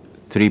States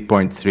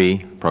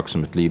 $3.3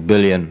 approximately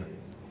billion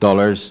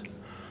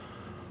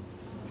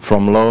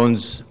from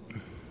loans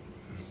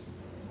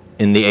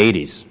in the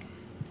 80s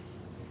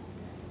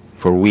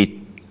for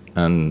wheat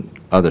and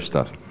other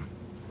stuff.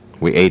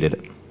 We ate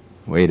it.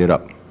 We ate it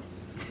up.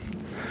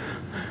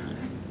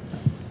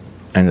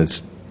 And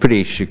it's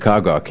pretty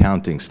Chicago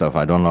accounting stuff.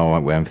 I don't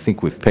know. I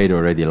think we've paid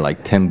already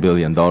like $10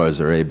 billion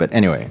already. But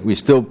anyway, we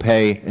still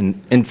pay in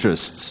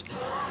interests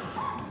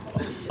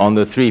on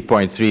the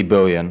 $3.3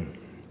 billion.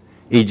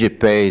 Egypt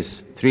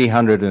pays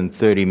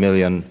 $330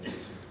 million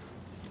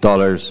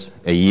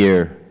a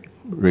year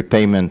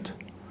repayment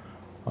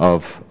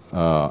of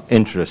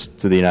interest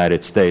to the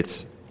United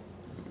States,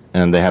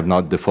 and they have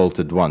not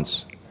defaulted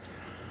once.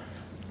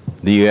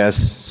 The U.S.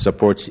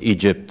 supports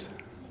Egypt,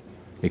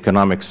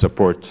 economic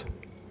support,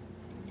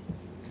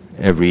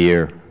 every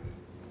year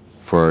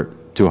for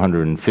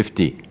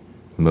 $250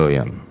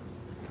 million.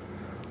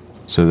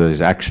 So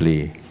there's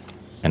actually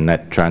a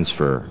net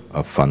transfer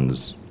of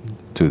funds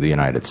to the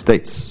United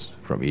States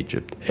from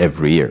Egypt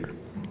every year.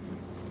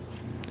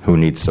 Who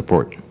needs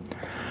support?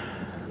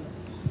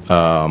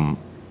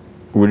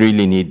 We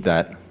really need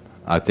that.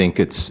 I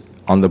think it's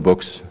on the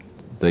books.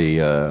 The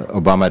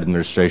Obama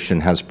administration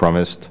has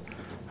promised,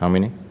 how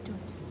many?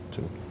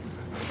 2.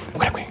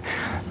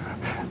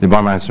 The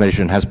Obama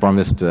administration has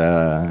promised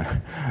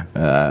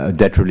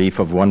debt relief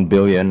of $1.45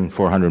 billion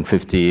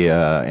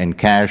in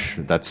cash.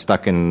 That's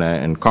stuck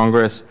in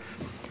Congress.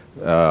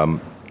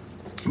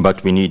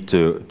 But we need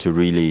to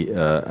really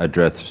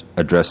address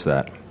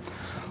that.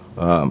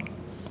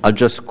 I'll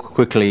just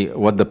quickly,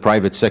 what the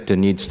private sector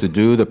needs to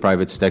do. The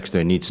private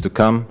sector needs to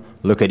come,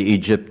 look at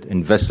Egypt,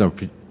 invest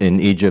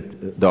in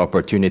Egypt. The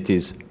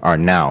opportunities are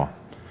now.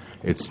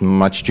 It's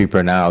much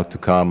cheaper now to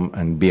come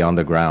and be on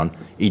the ground.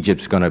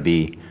 Egypt's going to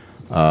be,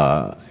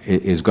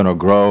 is going to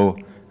grow,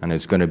 and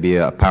it's going to be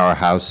a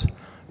powerhouse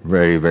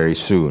very, very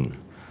soon.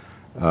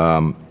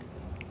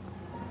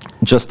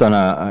 Just on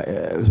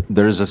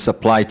there is a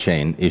supply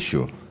chain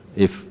issue.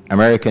 if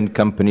American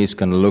companies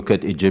can look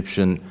at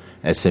Egyptian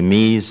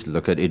SMEs,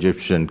 look at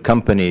Egyptian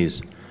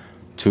companies,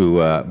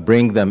 to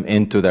bring them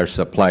into their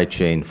supply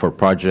chain for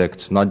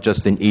projects, not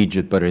just in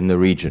Egypt, but in the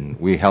region.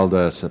 We held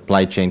a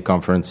supply chain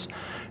conference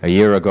a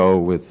year ago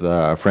with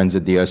our friends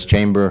at the U.S.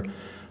 Chamber,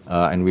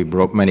 and we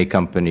brought many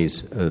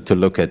companies to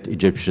look at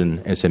Egyptian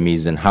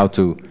SMEs and how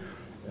to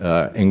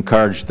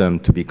encourage them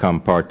to become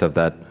part of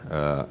that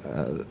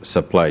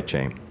supply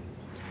chain.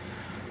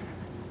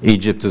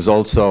 Egypt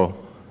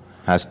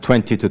has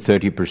 20 to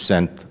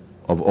 30%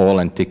 of all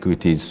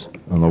antiquities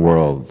in the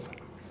world.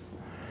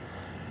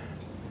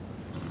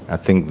 I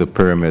think the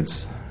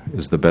pyramids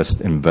is the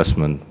best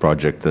investment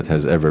project that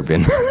has ever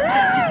been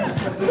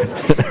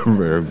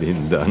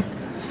done.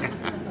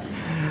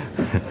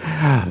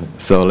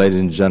 So, ladies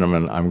and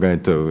gentlemen, I'm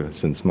going to,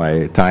 since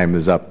my time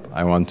is up,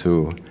 I want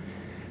to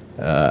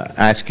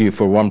ask you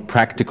for one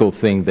practical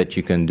thing that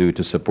you can do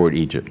to support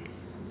Egypt.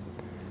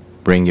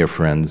 Bring your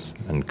friends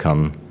and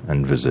come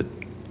and visit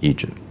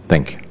Egypt.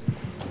 Thank you.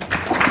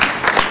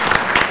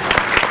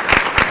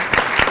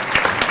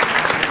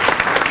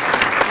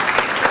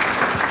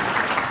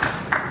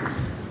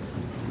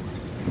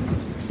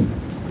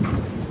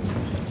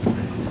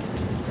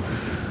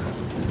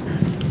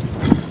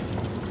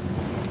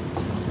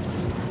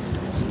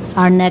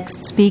 Our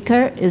next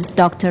speaker is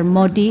Dr.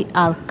 Modi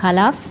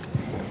Al-Khalaf.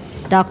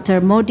 Dr.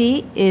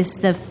 Modi is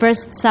the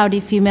first Saudi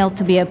female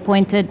to be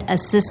appointed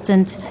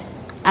assistant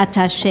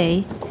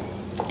attaché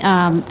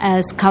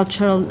as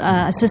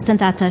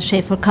assistant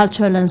attaché for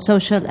cultural and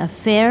social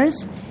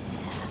affairs.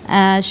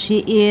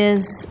 She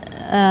is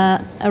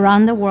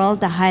around the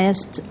world the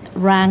highest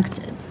ranked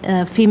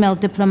female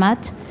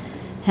diplomat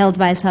held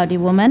by a Saudi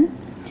woman.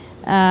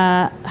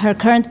 Her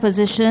current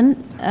position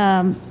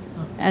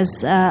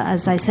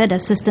as I said,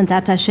 Assistant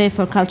Attaché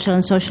for Cultural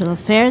and Social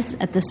Affairs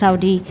at the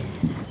Saudi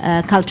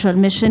Cultural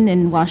Mission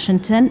in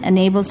Washington,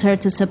 enables her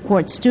to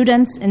support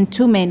students in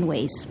two main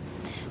ways.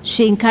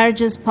 She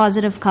encourages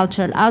positive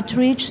cultural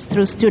outreach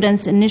through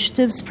students'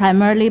 initiatives,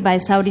 primarily by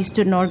Saudi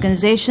student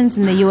organizations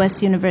in the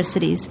U.S.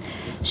 universities.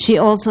 She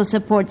also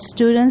supports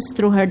students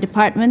through her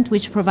department,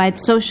 which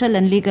provides social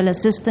and legal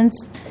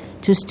assistance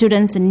to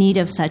students in need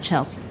of such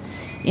help.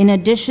 In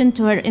addition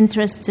to her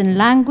interests in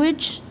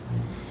language,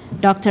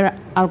 Dr.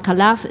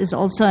 Al-Khalaf is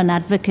also an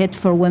advocate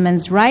for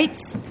women's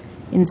rights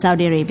in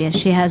Saudi Arabia.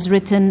 She has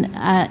written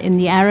in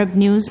the Arab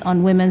News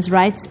on women's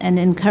rights and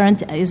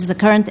is the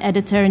current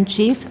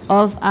editor-in-chief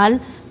of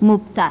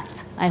Al-Mubtath.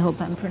 I hope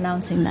I'm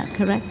pronouncing that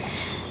correct.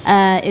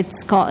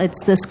 It's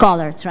the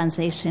Scholar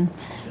translation.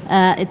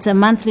 It's a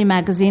monthly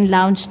magazine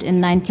launched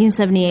in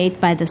 1978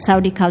 by the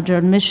Saudi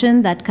Cultural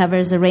Mission that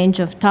covers a range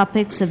of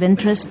topics of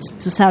interest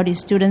to Saudi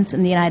students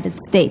in the United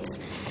States.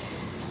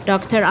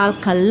 Dr.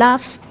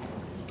 Al-Khalaf,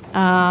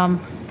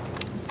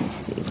 let's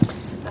see.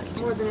 That's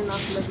more than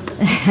enough, Elizabeth.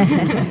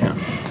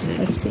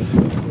 Let's see.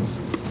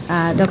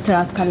 Dr.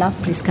 Al-Khalaf,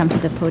 please come to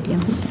the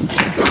podium.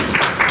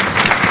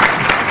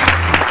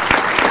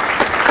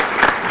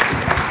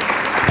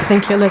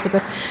 Thank you,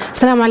 Elizabeth.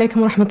 Assalamu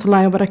alaikum wa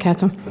rahmatullahi wa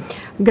barakatuh.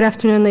 Good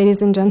afternoon,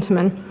 ladies and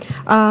gentlemen.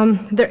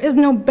 There is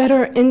no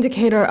better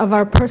indicator of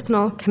our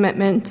personal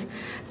commitment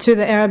to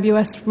the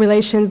Arab-U.S.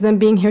 relations than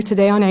being here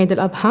today on Eid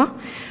al-Adha.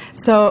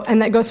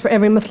 And that goes for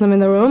every Muslim in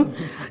the room.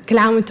 Kul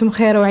aam wa antum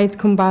khair wa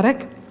Eidkum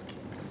Mubarak.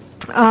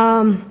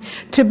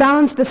 To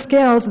balance the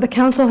scales, the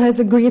Council has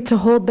agreed to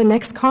hold the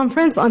next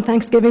conference on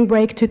Thanksgiving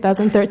break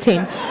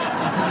 2013.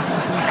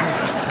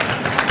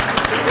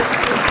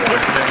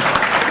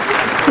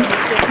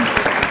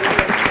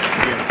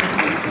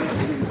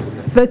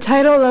 The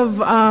title of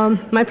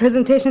my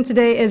presentation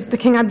today is the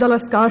King Abdullah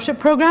Scholarship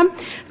Program,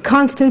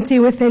 Constancy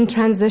Within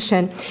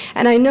Transition.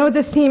 And I know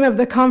the theme of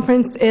the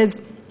conference is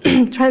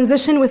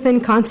transition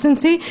within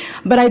constancy,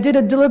 but I did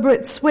a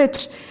deliberate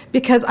switch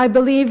because I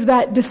believe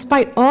that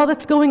despite all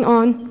that's going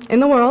on in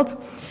the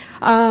world,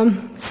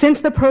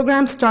 since the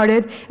program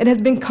started, it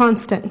has been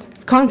constant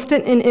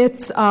in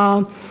its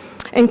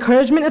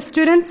encouragement of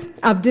students,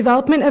 of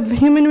development of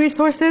human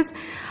resources,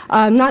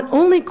 not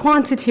only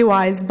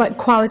quantity-wise, but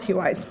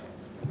quality-wise.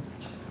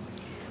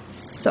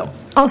 So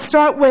I'll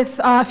start with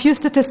a few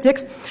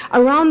statistics.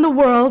 Around the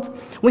world,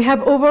 we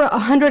have over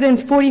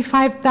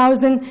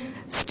 145,000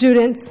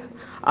 students,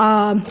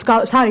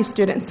 Saudi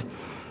students.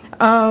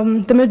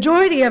 The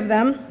majority of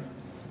them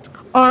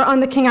are on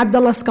the King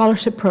Abdullah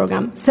Scholarship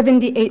Program,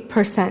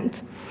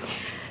 78%.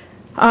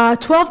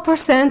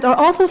 12% are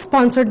also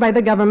sponsored by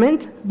the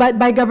government, but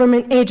by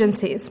government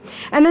agencies.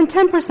 And then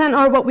 10%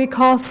 are what we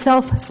call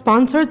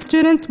self-sponsored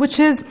students, which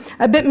is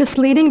a bit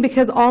misleading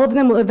because all of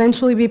them will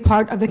eventually be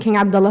part of the King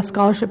Abdullah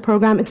Scholarship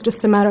Program. It's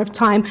just a matter of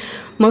time,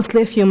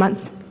 mostly a few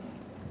months.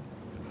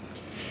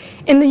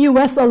 In the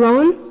U.S.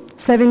 alone,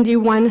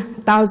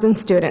 71,000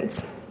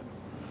 students.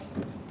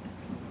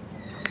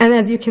 And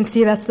as you can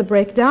see, that's the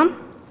breakdown.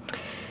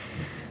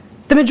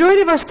 The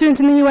majority of our students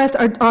in the U.S.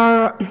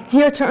 are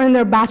here to earn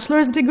their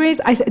bachelor's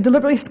degrees. I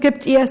deliberately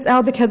skipped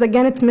ESL because,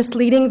 again, it's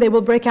misleading. They will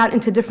break out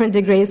into different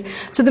degrees.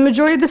 So the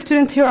majority of the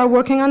students here are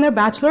working on their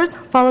bachelor's,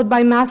 followed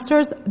by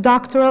master's,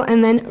 doctoral,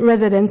 and then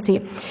residency.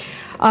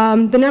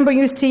 The number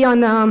you see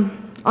on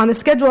the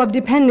schedule of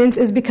dependents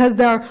is because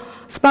their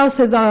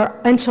spouses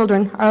and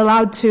children are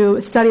allowed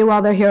to study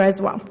while they're here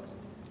as well.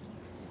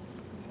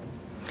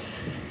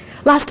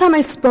 Last time I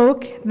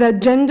spoke, the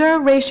gender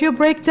ratio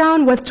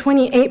breakdown was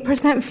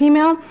 28%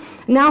 female.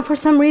 Now, for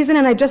some reason,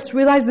 and I just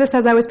realized this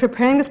as I was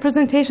preparing this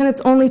presentation, it's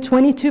only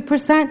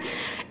 22%.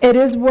 It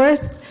is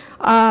worth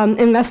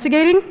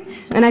investigating,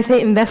 and I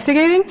say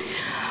investigating,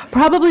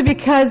 probably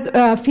because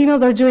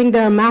females are doing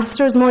their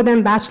master's more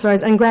than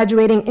bachelor's and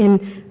graduating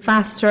in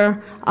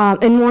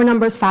more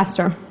numbers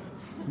faster.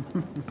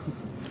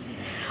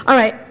 All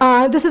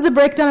right, this is a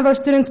breakdown of our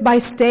students by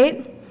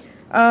state.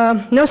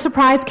 No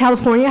surprise,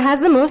 California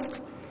has the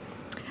most,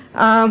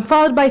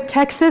 followed by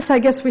Texas. I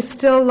guess we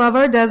still love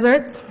our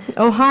deserts.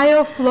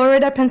 Ohio,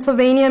 Florida,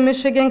 Pennsylvania,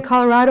 Michigan,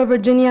 Colorado,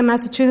 Virginia,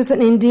 Massachusetts,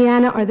 and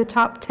Indiana are the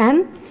top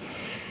 10.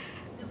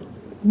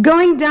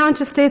 Going down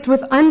to states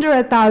with under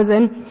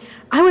 1,000,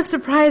 I was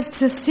surprised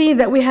to see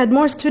that we had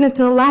more students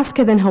in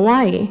Alaska than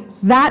Hawaii.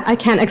 That I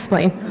can't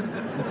explain.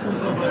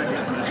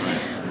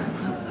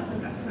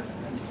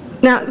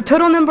 Now, the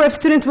total number of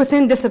students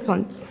within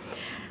discipline.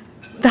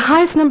 The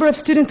highest number of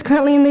students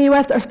currently in the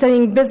U.S. are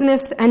studying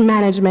business and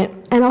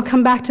management, and I'll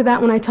come back to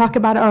that when I talk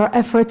about our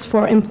efforts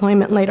for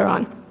employment later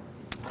on.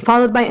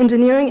 Followed by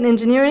engineering and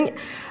engineering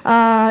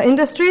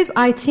industries,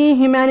 IT,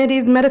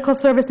 humanities, medical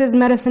services,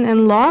 medicine,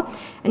 and law,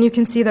 and you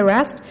can see the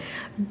rest.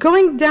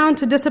 Going down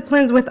to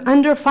disciplines with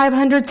under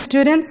 500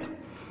 students,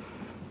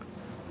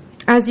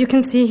 as you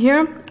can see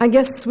here, I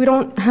guess we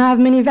don't have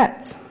many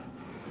vets.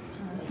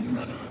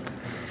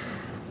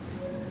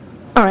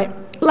 All right.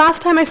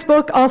 Last time I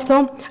spoke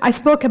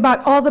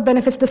about all the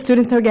benefits the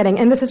students are getting,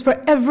 and this is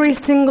for every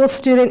single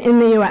student in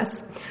the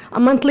U.S. A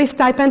monthly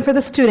stipend for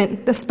the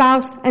student, the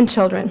spouse, and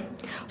children.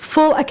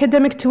 Full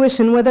academic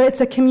tuition, whether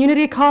it's a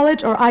community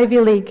college or Ivy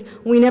League.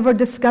 We never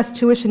discuss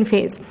tuition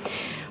fees.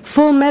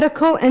 Full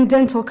medical and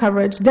dental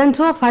coverage.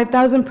 Dental,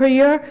 $5,000 per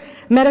year.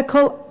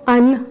 Medical,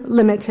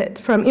 unlimited,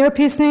 from ear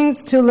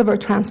piercings to liver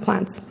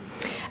transplants.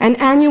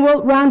 And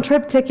annual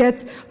round-trip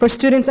tickets for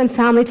students and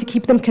family to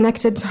keep them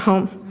connected to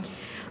home.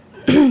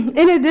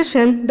 In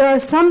addition, there are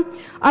some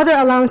other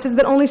allowances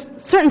that only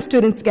certain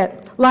students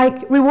get,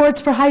 like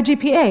rewards for high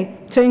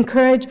GPA to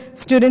encourage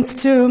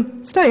students to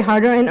study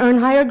harder and earn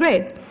higher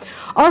grades.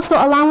 Also,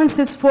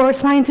 allowances for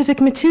scientific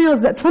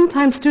materials that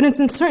sometimes students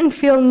in certain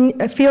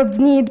fields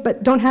need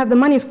but don't have the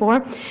money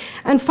for.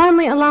 And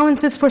finally,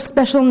 allowances for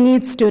special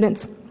needs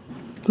students.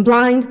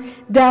 Blind,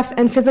 deaf,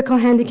 and physical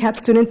handicapped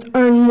students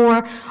earn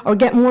more or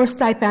get more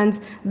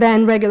stipends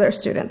than regular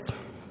students.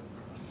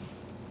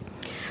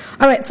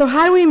 All right, so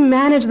how do we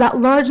manage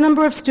that large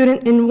number of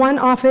students in one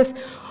office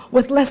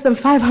with less than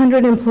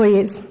 500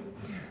 employees?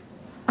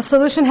 A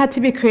solution had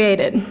to be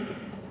created.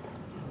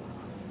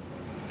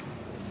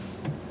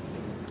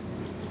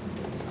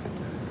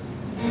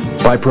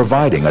 By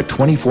providing a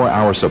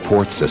 24-hour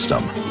support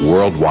system,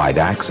 worldwide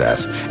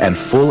access, and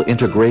full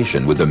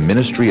integration with the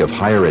Ministry of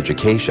Higher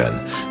Education,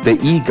 the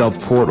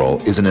eGov portal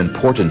is an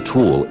important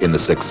tool in the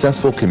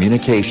successful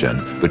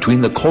communication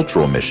between the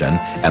cultural mission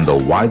and the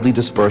widely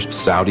dispersed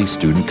Saudi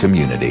student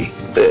community.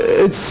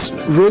 It's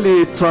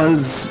really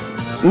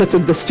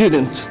transmitted the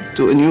student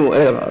to a new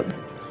era.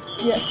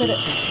 Yes, it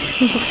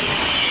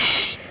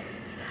is.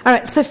 All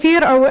right,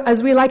 Safir, or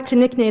as we like to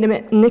nickname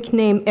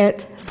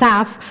it,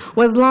 SAF,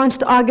 was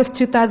launched August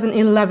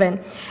 2011,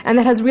 and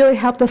that has really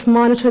helped us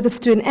monitor the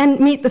student and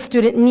meet the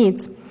student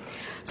needs.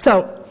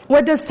 So,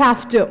 what does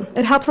SAF do?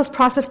 It helps us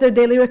process their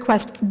daily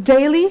requests.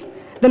 Daily,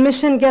 the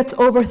mission gets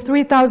over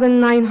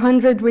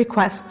 3,900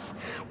 requests.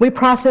 We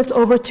process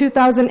over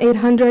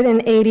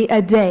 2,880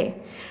 a day.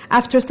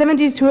 After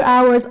 72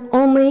 hours,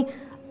 only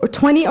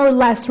 20 or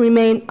less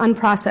remain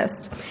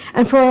unprocessed.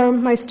 And for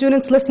my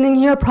students listening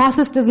here,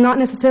 processed does not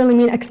necessarily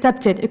mean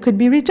accepted. It could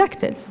be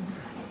rejected.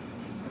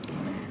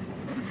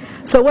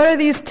 So what are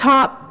these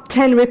top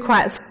 10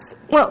 requests?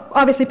 Well,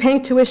 obviously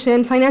paying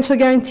tuition, financial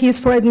guarantees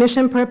for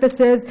admission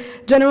purposes,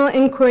 general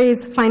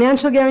inquiries,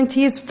 financial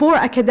guarantees for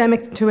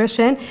academic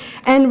tuition,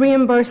 and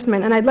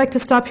reimbursement. And I'd like to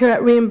stop here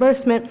at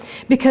reimbursement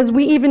because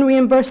we even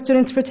reimburse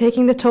students for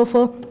taking the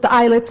TOEFL, the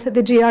IELTS,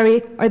 the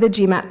GRE, or the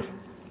GMAT.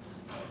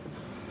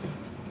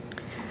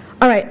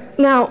 All right,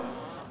 now,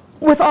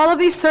 with all of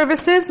these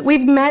services,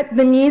 we've met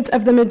the needs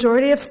of the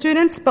majority of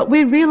students, but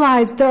we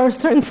realize there are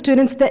certain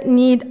students that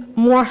need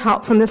more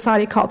help from the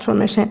Saudi Cultural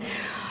Mission,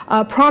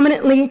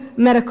 prominently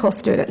medical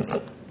students.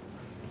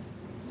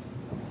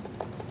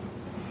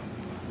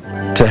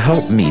 To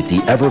help meet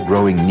the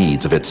ever-growing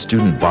needs of its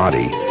student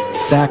body,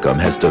 SACM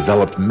has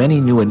developed many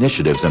new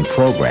initiatives and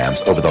programs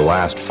over the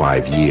last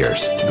 5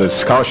 years. The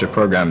scholarship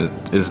program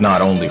is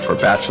not only for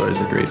bachelor's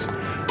degrees.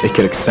 It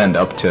could extend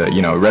up to,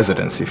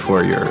 residency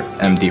for your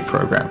MD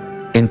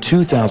program. In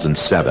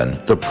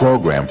 2007, the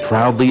program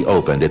proudly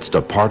opened its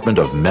Department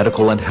of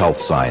Medical and Health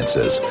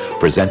Sciences,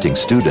 presenting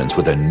students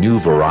with a new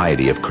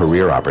variety of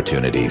career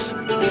opportunities.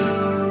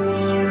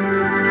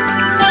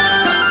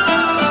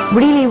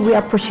 Really, we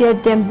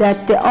appreciate them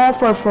that they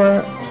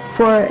offer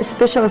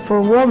especially for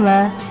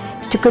women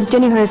to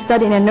continue her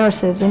study in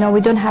nurses.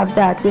 We don't have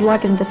that. We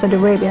like in Saudi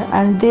Arabia,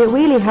 and they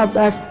really help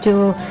us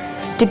to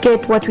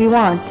get what we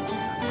want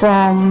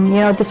from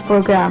this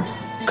program.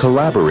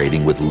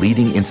 Collaborating with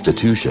leading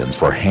institutions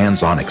for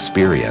hands-on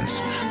experience,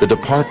 the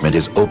department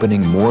is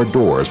opening more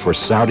doors for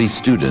Saudi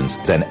students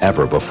than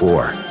ever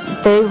before.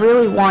 They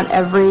really want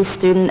every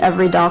student,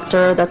 every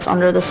doctor that's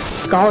under the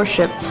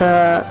scholarship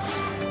to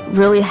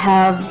really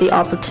have the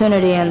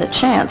opportunity and the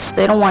chance.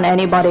 They don't want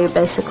anybody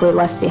basically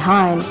left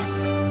behind.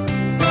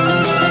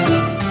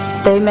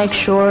 They make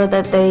sure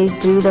that they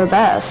do their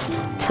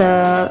best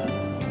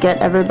to get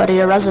everybody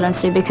a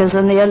residency, because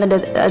at the end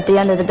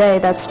of the day,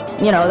 that's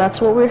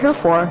what we're here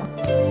for.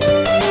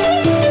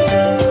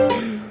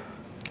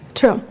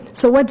 True.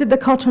 So what did the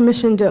Cultural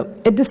Mission do?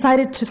 It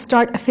decided to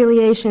start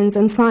affiliations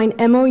and sign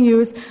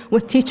MOUs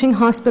with teaching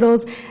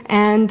hospitals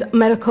and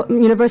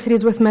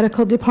universities with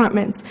medical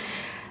departments.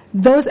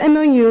 Those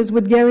MOUs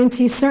would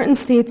guarantee certain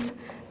seats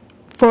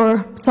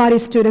for Saudi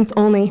students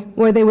only,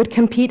 where they would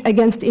compete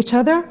against each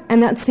other,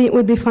 and that seat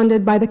would be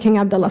funded by the King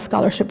Abdullah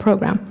Scholarship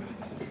Program.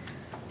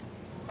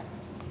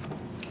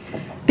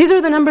 These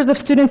are the numbers of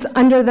students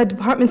under the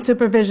department's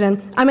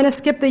supervision. I'm going to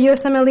skip the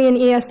USMLE and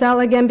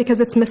ESL again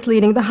because it's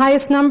misleading. The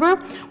highest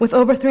number, with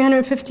over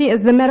 350,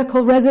 is the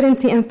medical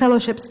residency and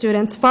fellowship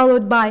students,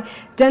 followed by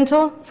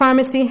dental,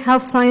 pharmacy,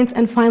 health science,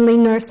 and finally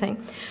nursing.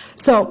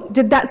 So,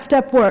 did that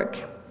step work?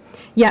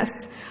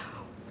 Yes.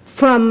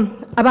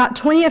 From about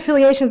 20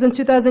 affiliations in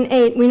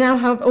 2008, we now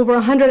have over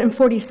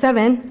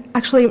 147.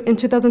 Actually, in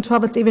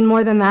 2012, it's even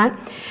more than that.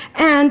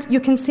 And you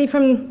can see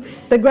from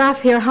the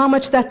graph here how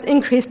much that's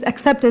increased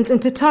acceptance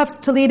into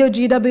Tufts, Toledo,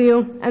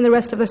 GW, and the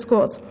rest of the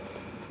schools.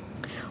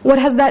 What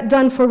has that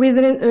done for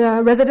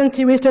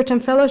residency, research,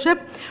 and fellowship?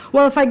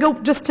 Well, if I go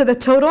just to the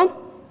total,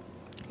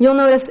 you'll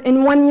notice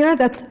in 1 year,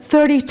 that's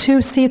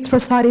 32 seats for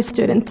Saudi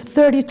students,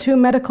 32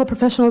 medical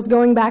professionals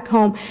going back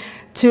home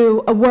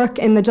to work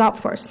in the job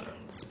force.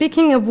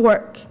 Speaking of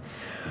work,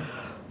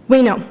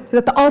 we know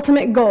that the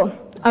ultimate goal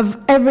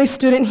of every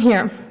student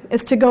here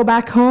is to go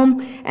back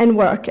home and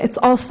work. It's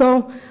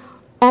also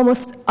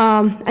almost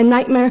a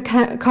nightmare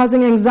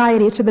causing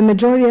anxiety to the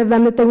majority of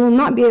them that they will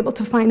not be able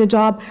to find a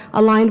job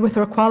aligned with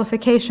their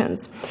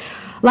qualifications.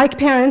 Like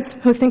parents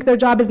who think their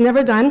job is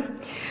never done,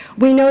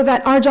 we know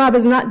that our job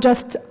is not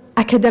just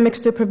academic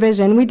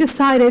supervision. We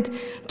decided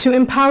to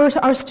empower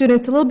our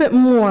students a little bit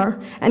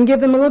more and give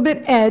them a little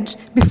bit edge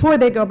before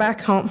they go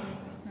back home.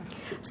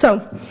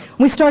 So,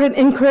 we started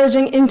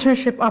encouraging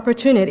internship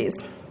opportunities.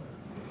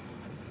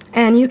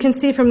 And you can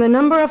see from the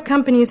number of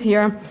companies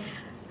here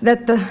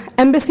that the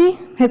embassy,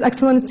 His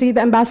Excellency,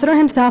 the ambassador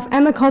himself,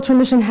 and the Cultural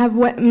Mission have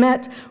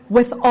met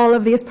with all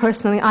of these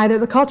personally, either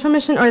the Cultural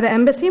Mission or the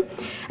embassy.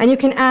 And you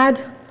can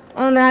add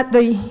on that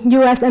the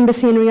U.S.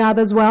 Embassy in Riyadh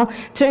as well,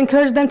 to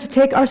encourage them to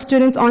take our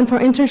students on for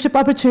internship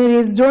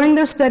opportunities during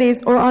their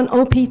studies or on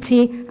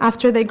OPT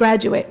after they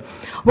graduate.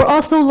 We're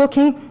also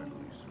looking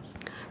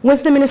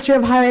with the Ministry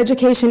of Higher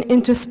Education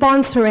into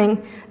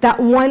sponsoring that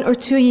 1 or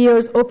 2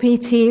 years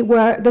OPT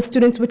where the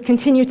students would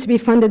continue to be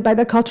funded by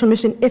the Cultural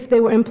Mission if they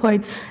were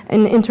employed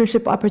in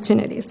internship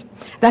opportunities.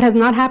 That has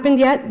not happened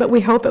yet, but we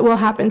hope it will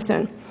happen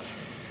soon.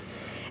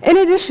 In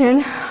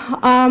addition,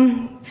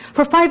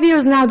 for 5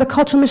 years now, the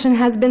Cultural Mission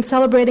has been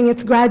celebrating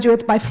its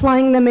graduates by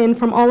flying them in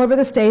from all over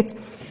the states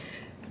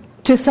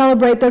to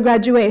celebrate their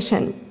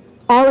graduation.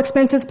 All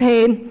expenses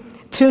paid,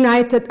 2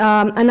 nights at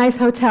a nice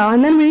hotel,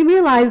 and then we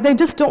realized they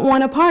just don't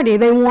want a party,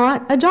 they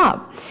want a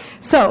job.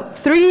 So,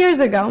 3 years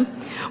ago,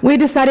 we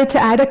decided to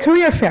add a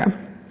career fair.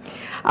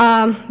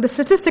 The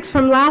statistics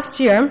from last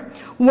year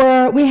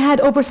were we had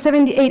over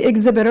 78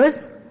 exhibitors,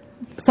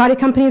 Saudi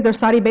companies or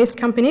Saudi-based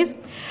companies,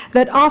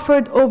 that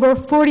offered over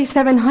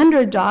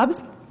 4,700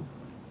 jobs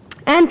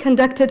and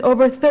conducted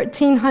over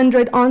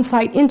 1,300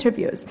 on-site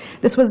interviews.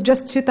 This was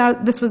just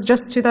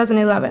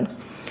 2011.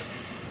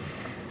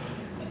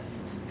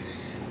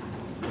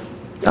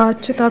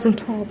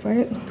 2012,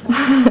 right?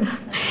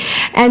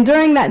 And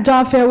during that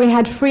job fair, we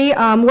had free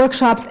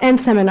workshops and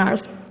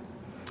seminars,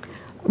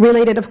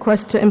 related, of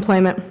course, to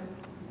employment.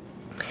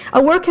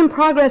 A work in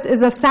progress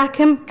is a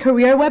SACM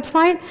career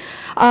website.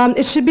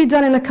 It should be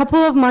done in a couple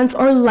of months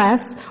or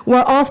less,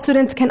 where all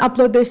students can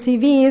upload their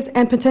CVs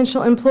and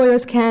potential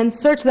employers can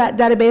search that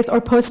database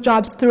or post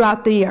jobs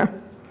throughout the year.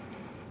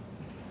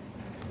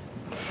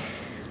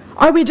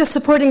 Are we just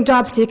supporting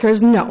job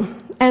seekers? No.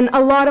 And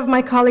a lot of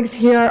my colleagues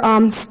here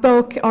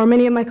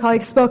many of my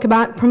colleagues spoke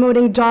about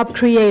promoting job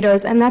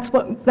creators, and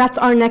that's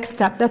our next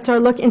step. That's our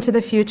look into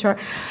the future.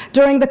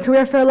 During the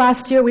career fair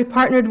last year, we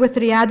partnered with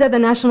RIADA, the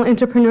National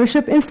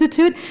Entrepreneurship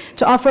Institute,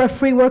 to offer a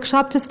free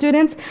workshop to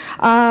students.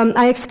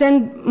 I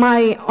extend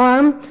my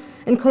arm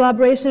in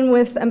collaboration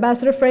with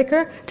Ambassador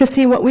Fraker to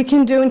see what we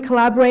can do and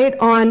collaborate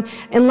on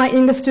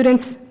enlightening the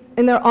students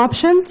in their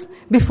options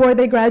before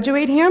they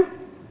graduate here,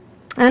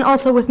 and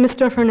also with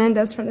Mr.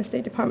 Fernandez from the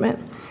State Department.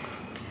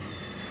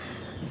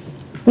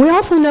 We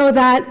also know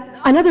that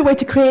another way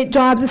to create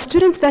jobs is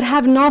students that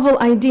have novel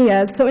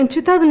ideas. So in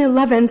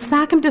 2011,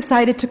 SACM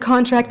decided to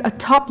contract a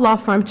top law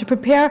firm to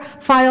prepare,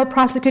 file,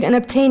 prosecute, and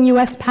obtain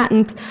U.S.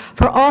 patents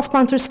for all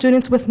sponsored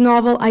students with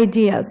novel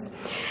ideas.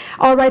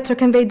 All rights are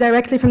conveyed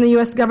directly from the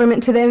U.S.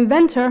 government to the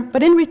inventor,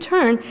 but in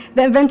return,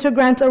 the inventor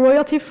grants a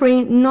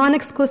royalty-free,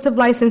 non-exclusive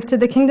license to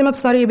the Kingdom of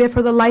Saudi Arabia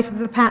for the life of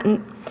the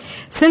patent.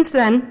 Since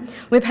then,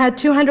 we've had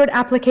 200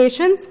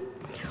 applications,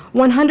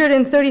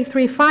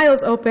 133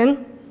 files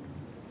open,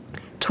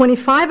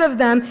 25 of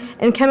them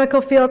in chemical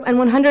fields and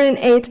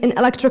 108 in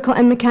electrical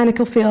and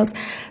mechanical fields.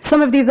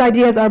 Some of these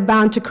ideas are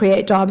bound to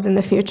create jobs in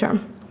the future.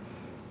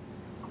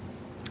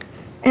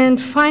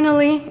 And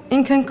finally,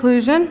 in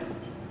conclusion,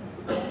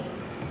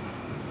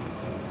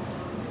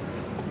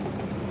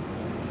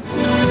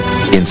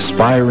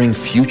 inspiring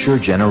future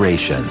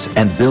generations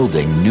and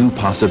building new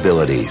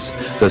possibilities,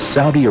 the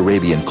Saudi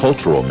Arabian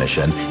Cultural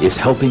Mission is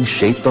helping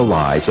shape the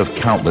lives of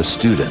countless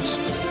students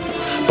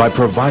by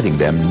providing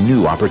them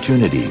new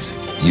opportunities,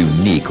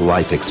 unique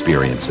life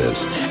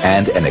experiences,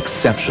 and an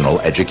exceptional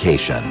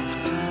education,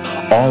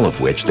 all of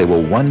which they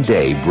will one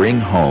day bring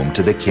home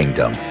to the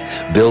kingdom,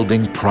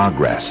 building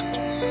progress,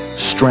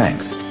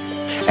 strength,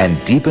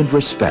 and deepened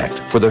respect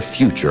for the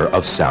future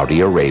of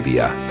Saudi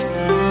Arabia.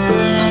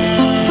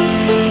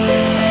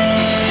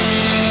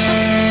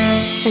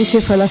 Thank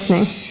you for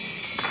listening.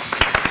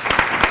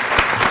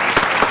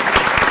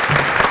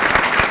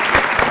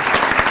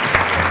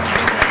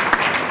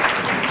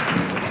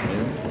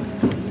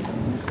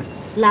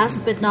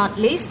 Last but not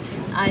least,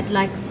 I'd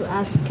like to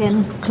ask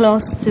Ken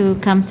Close to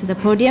come to the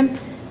podium.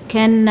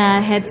 Ken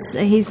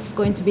he's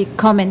going to be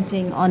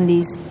commenting on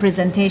these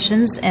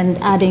presentations and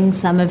adding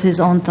some of his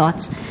own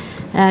thoughts.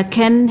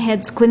 Ken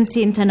heads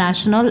Quincy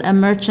International, a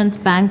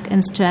merchant bank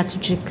and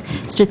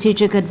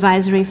strategic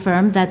advisory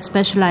firm that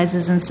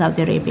specializes in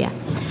Saudi Arabia.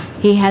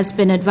 He has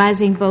been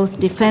advising both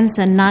defense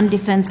and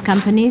non-defense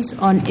companies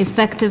on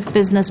effective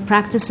business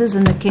practices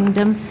in the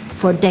kingdom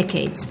for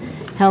decades,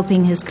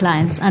 helping his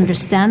clients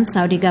understand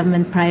Saudi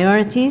government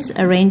priorities,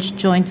 arrange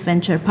joint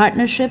venture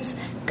partnerships,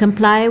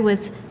 comply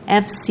with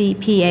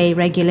FCPA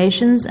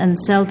regulations, and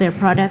sell their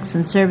products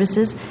and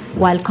services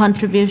while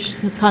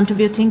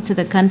contributing to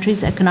the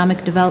country's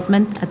economic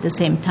development at the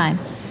same time.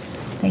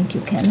 Thank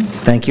you, Ken.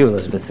 Thank you,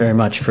 Elizabeth, very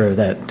much for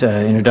that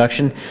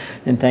introduction.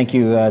 And thank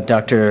you,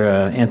 Dr.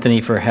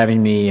 Anthony, for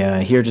having me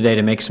here today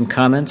to make some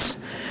comments.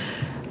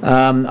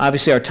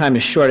 Obviously, our time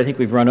is short. I think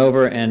we've run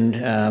over,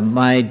 and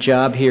my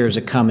job here as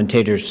a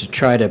commentator is to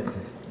try to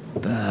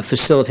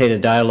facilitate a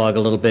dialogue a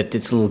little bit.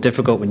 It's a little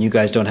difficult when you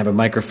guys don't have a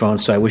microphone,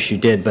 so I wish you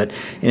did. But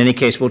in any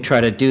case, we'll try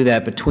to do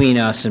that between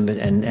us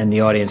and the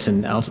audience,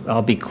 and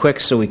I'll be quick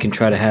so we can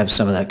try to have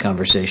some of that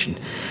conversation.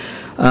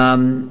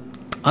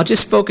 I'll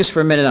just focus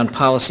for a minute on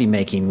policy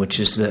making, which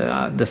is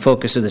the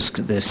focus of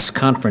this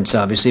conference,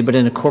 obviously, but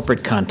in a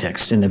corporate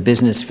context, in the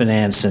business,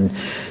 finance,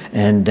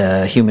 and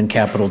human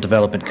capital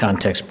development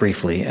context,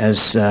 briefly.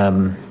 As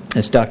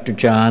Dr.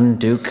 John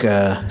Duke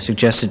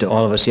suggested to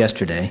all of us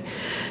yesterday,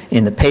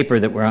 in the paper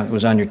that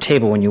was on your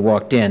table when you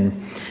walked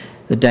in,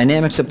 the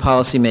dynamics of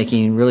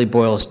policymaking really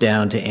boils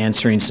down to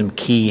answering some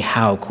key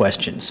how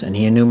questions, and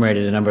he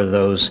enumerated a number of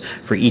those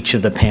for each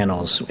of the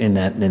panels in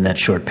that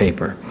short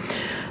paper.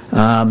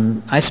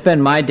 I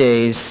spend my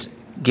days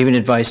giving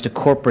advice to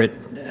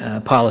corporate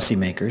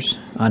policymakers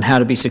on how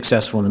to be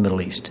successful in the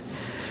Middle East.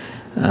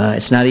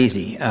 It's not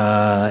easy.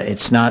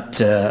 It's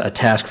not a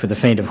task for the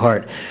faint of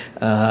heart.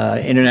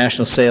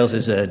 International sales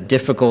is a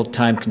difficult,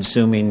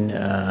 time-consuming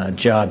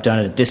job done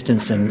at a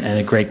distance and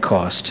at great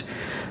cost.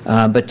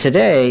 But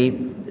today,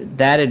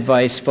 that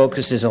advice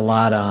focuses a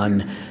lot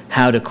on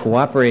how to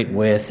cooperate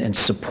with and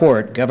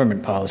support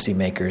government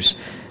policymakers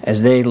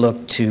as they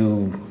look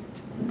to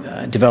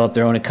develop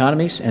their own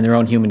economies and their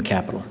own human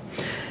capital.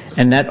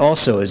 And that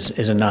also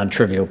is a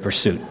non-trivial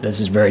pursuit. This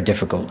is very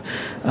difficult.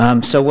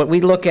 So what we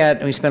look at,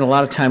 and we spend a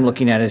lot of time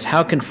looking at, is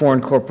how can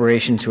foreign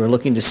corporations who are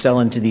looking to sell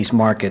into these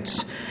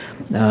markets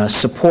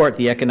support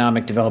the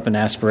economic development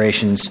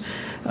aspirations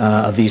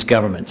of these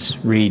governments,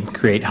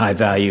 create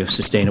high-value,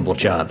 sustainable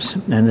jobs.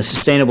 And the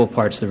sustainable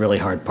part's the really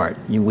hard part.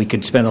 We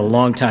could spend a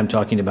long time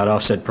talking about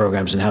offset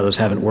programs and how those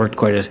haven't worked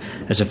quite as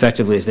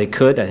effectively as they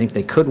could. I think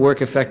they could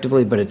work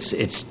effectively, but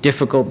it's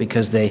difficult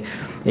because they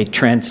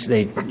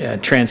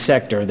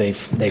transect, or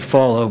they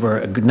fall over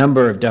a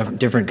number of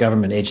different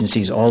government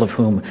agencies, all of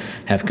whom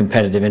have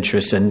competitive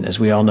interests. And as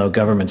we all know,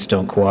 governments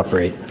don't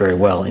cooperate very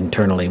well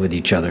internally with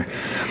each other.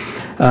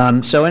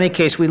 So in any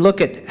case, we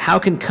look at how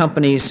can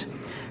companies,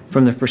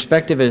 from the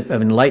perspective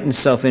of enlightened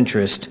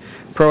self-interest,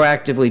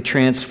 proactively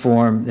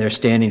transform their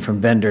standing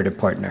from vendor to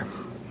partner.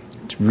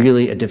 It's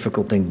really a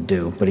difficult thing to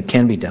do, but it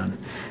can be done.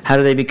 How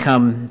do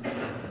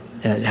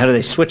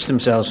they switch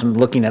themselves from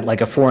looking at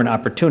like a foreign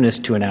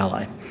opportunist to an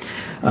ally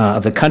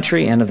of the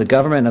country and of the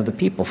government and of the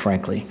people,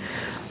 frankly?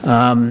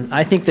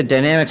 I think the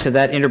dynamics of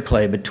that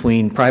interplay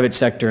between private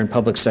sector and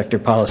public sector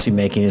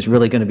policymaking is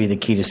really going to be the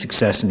key to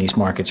success in these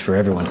markets for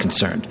everyone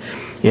concerned.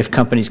 If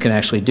companies can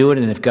actually do it,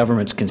 and if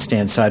governments can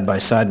stand side by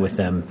side with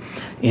them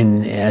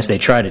as they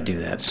try to do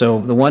that. So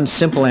the one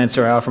simple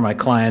answer I offer my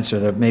clients,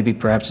 or maybe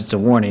perhaps it's a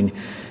warning,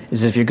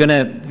 is if you're going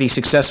to be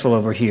successful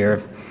over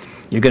here,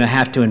 you're going to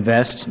have to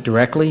invest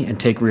directly and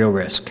take real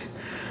risk.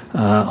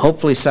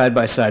 Hopefully side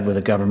by side with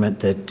a government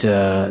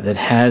that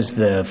has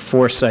the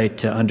foresight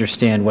to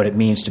understand what it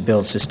means to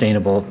build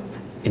sustainable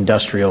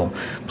industrial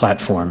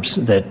platforms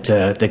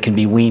that can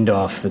be weaned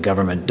off the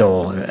government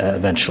dole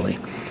eventually.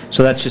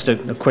 So that's just a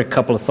quick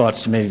couple of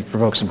thoughts to maybe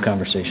provoke some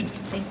conversation.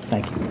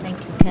 Thank you. Thank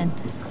you, Ken.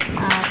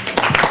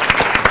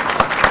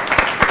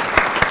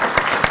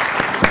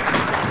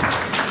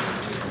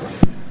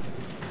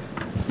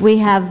 We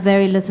have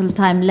very little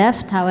time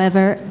left.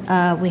 However,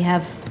 we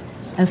have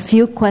a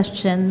few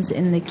questions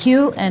in the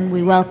queue, and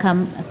we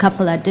welcome a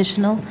couple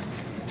additional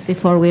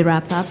before we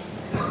wrap up.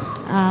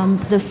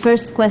 The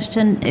first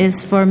question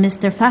is for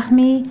Mr.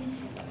 Fahmy.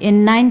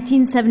 In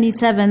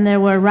 1977, there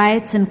were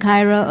riots in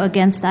Cairo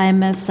against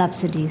IMF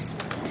subsidy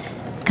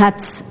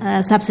cuts,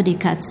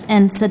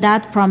 and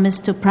Sadat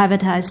promised to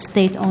privatize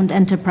state-owned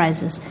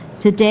enterprises.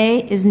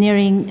 Today is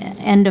nearing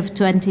end of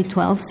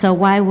 2012, so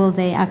when will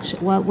they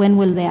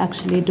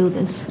actually do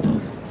this?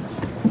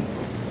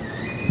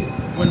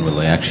 When will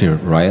they actually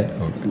riot?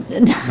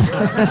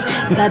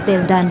 That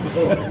they've done.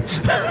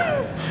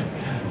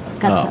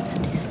 Cut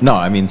subsidies. No,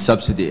 I mean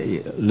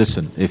subsidy.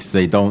 Listen, if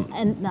they don't.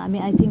 And no, I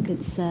mean, I think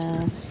it's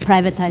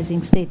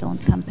privatizing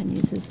state-owned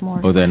companies is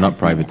more. Oh, they're not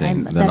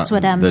privatizing. That's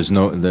what I'm. There's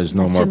no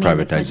more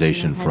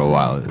privatization for a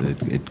while.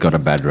 It got a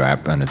bad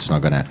rap, and it's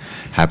not going to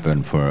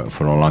happen for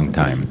a long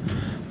time.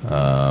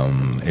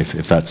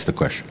 If that's the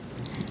question.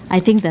 I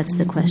think that's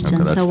the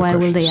question. Okay, so why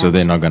will they? So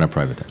they're not going to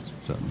privatize.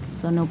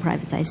 So no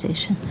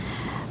privatization.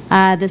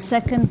 The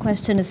second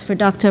question is for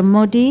Dr.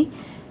 Modi.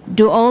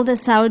 Do all the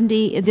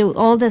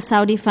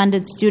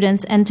Saudi-funded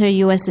students enter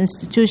U.S.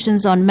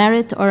 institutions on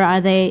merit, or are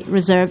they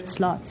reserved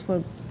slots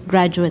for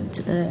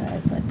graduate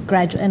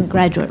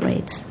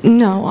rates?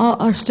 No,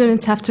 all our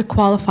students have to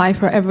qualify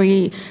for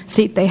every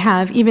seat they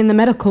have, even the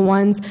medical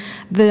ones.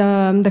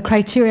 The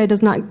criteria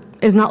is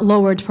not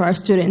lowered for our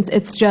students.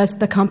 It's just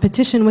the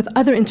competition with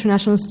other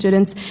international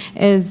students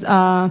is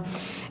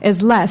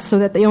less, so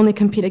that they only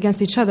compete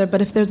against each other. But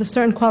if there's a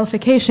certain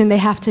qualification, they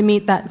have to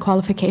meet that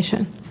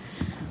qualification.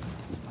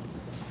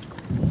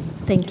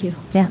 Thank you.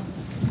 Yeah.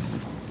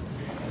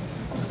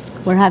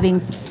 We're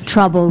having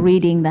trouble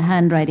reading the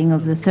handwriting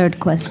of the third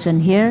question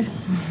here.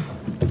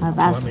 I've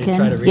asked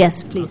Ken.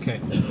 Yes, please. Okay,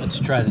 let's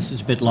try this.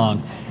 It's a bit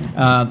long.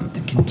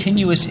 The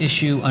continuous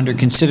issue under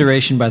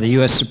consideration by the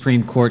U.S.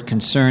 Supreme Court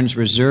concerns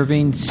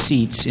reserving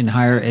seats in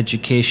higher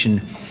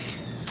education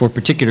for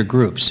particular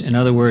groups. In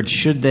other words,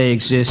 should there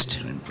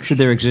exist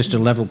a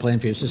level playing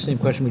field? It's the same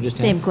question we just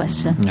had. Same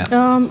question.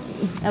 Yeah.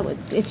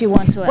 If you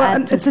want to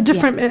add. It's a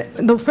different.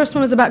 The first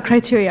one was about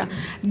criteria.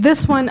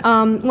 This one,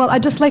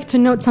 I'd just like to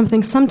note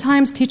something.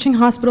 Sometimes teaching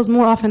hospitals,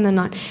 more often than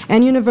not,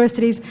 and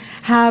universities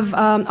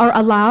are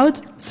allowed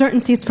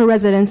certain seats for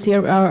residency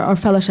or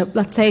fellowship.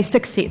 Let's say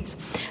 6 seats.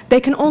 They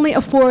can only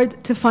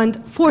afford to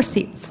fund 4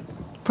 seats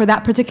for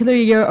that particular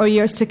year or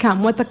years to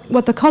come. What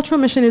the Cultural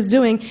Mission is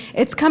doing,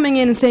 it's coming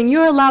in and saying,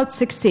 you're allowed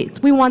 6 seats.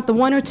 We want the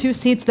 1 or 2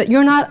 seats that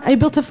you're not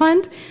able to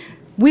fund.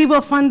 We will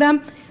fund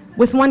them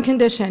with one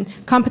condition.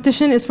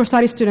 Competition is for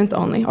Saudi students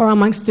only, or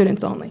among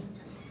students only.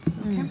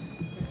 Okay.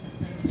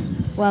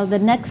 Well, the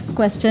next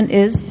question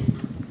is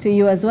to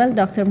you as well,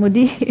 Dr.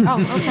 Modi. Oh,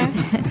 okay.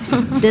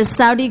 Does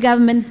Saudi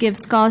government give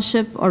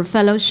scholarship or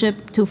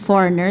fellowship to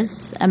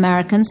foreigners,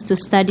 Americans, to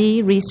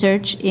study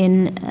research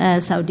in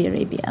Saudi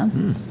Arabia?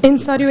 In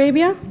Saudi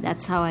Arabia?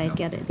 That's how I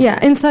get it.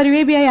 Yeah, in Saudi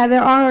Arabia,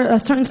 there are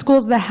certain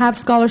schools that have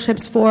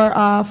scholarships for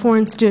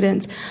foreign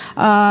students.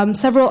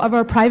 Several of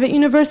our private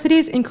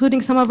universities,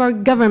 including some of our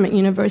government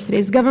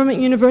universities.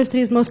 Government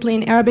universities mostly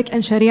in Arabic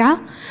and Sharia.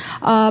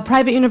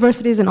 Private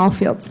universities in all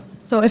fields.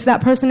 So if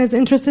that person is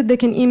interested, they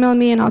can email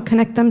me and I'll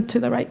connect them to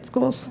the right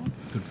schools.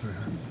 Good for her.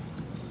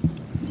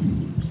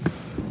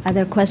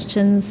 Other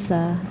questions?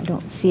 I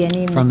don't see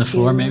any. From the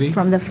floor, maybe?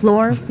 From the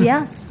floor,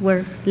 yes.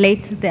 We're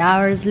late. The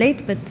hour is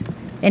late, but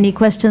any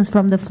questions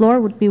from the floor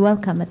would be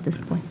welcome at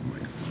this point.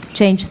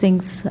 Change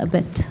things a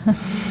bit.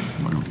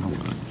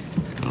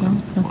 No,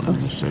 of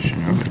course.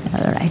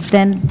 All right.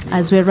 Then,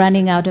 as we're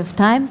running out of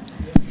time,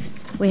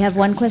 we have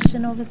one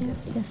question over there.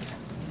 Yes.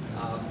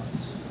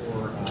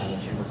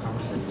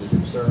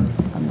 Sir,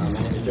 my name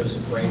is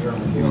Joseph Fraser.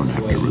 I'm You don't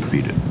have to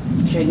repeat it.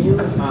 Can you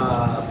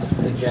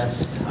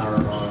suggest or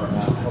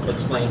help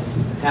explain,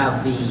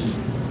 have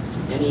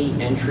any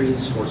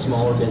entries for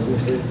smaller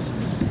businesses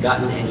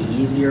gotten any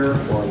easier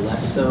or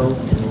less so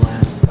in the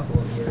last couple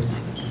of years?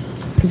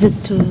 Is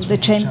it to the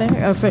chamber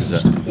or for?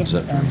 Yes.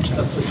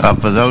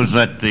 For those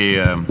at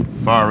the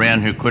far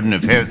end who couldn't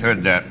have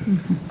heard that,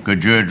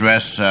 could you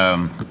address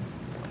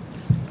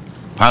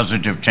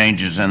positive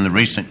changes in the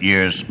recent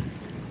years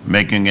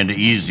making it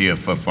easier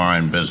for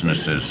foreign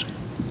businesses?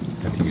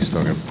 I think he's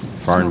talking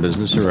Foreign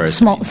business or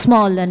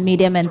small and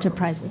medium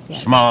enterprises. Yeah.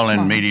 Small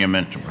and medium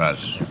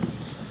enterprises.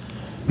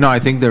 No, I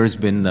think there has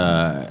been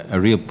a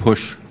real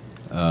push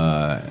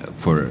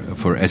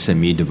for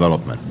SME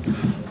development.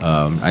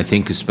 I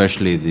think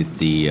especially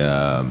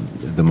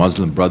the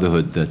Muslim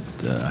Brotherhood that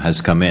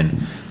has come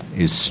in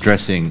is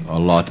stressing a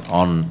lot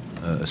on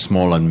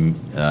small and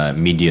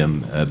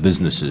medium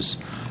businesses.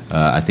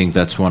 I think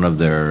that's one of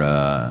their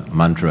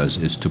mantras,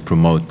 is to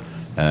promote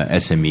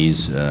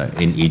SMEs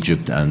in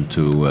Egypt, and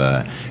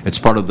it's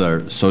part of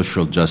their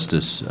social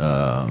justice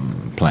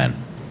plan.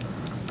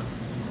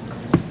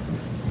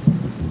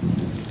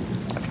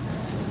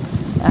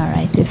 All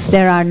right. If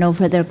there are no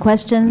further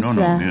questions.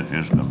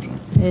 Here's comes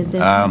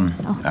one.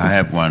 I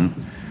have one.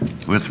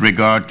 With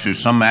regard to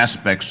some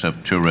aspects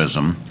of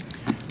tourism,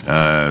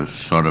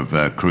 sort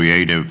of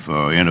creative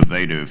or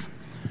innovative,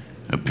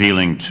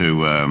 appealing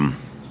to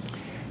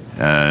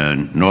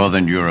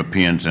Northern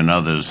Europeans and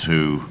others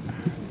who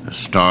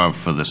starve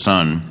for the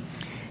sun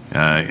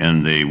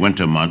in the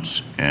winter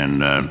months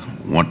and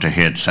want to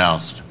head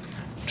south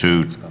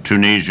to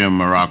Tunisia,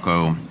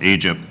 Morocco,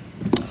 Egypt,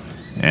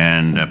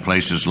 and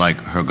places like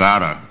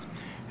Hurghada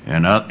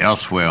and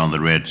elsewhere on the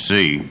Red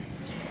Sea.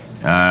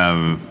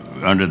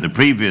 Under the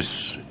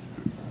previous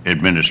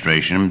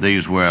administration,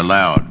 these were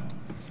allowed,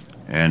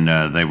 and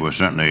they were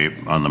certainly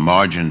on the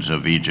margins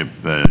of Egypt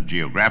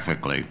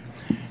geographically,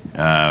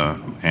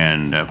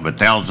 but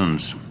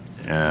thousands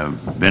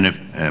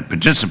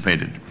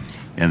participated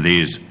in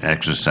these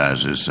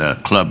exercises,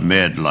 Club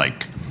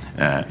Med-like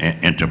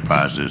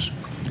enterprises.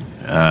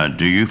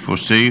 Do you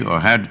foresee, or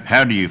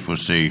how do you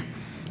foresee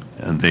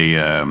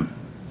the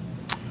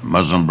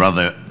Muslim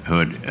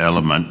Brotherhood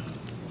element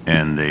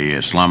and the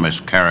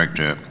Islamist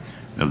character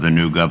of the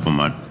new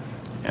government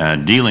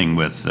dealing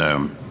with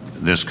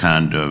this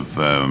kind of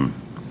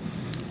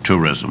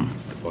tourism?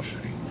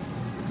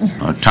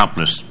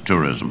 Topless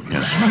tourism,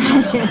 yes.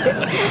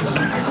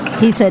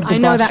 He said, I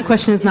know that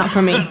question is not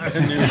for me.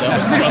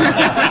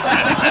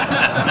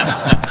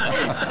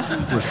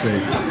 We're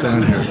safe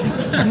down here.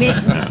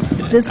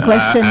 This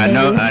question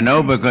I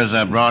know because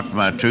I brought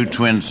my two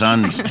twin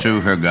sons to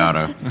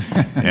Hurghada,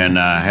 and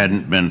I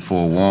hadn't been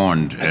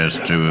forewarned as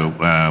to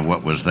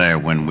what was there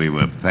when we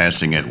were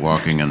passing it,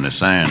 walking in the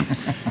sand.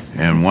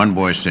 And one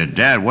boy said,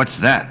 "Dad, what's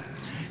that?"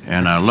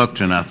 And I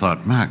looked and I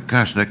thought, my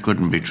gosh, that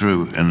couldn't be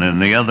true. And then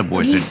the other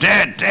boy said,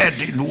 Dad,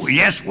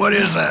 yes, what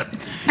is that?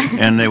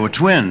 And they were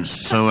twins.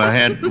 So I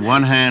had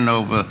one hand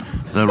over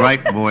the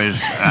right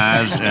boy's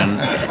eyes and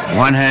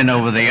one hand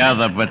over the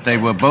other, but they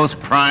were both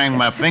prying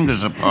my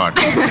fingers apart.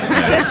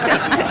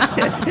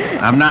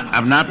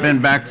 I've not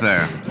been back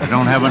there. I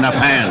don't have enough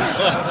hands.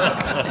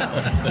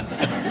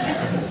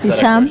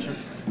 Hisham?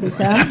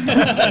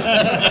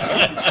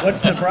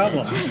 What's the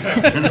problem?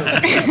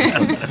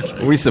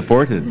 We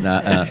support it.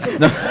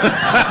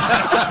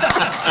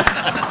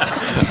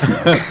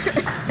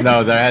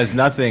 No, there has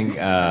nothing.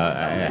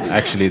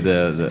 Actually,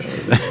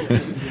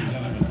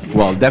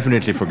 well,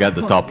 definitely forget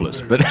the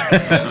topless, but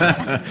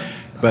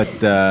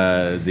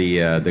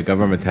the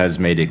government has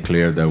made it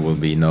clear there will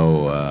be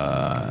no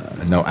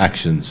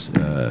actions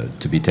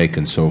to be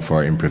taken so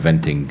far in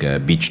preventing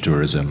beach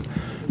tourism.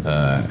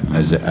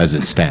 As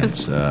it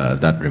stands,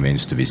 that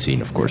remains to be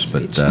seen, of course.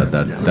 But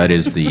that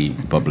is the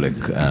public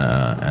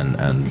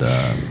and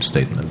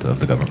statement of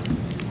the government.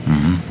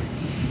 Mm-hmm.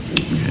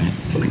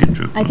 Okay.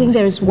 I think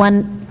there is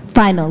one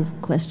final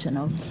question.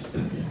 How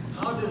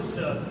does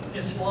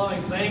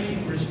Islamic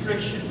banking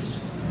restrictions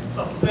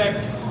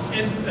affect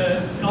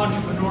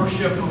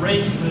entrepreneurship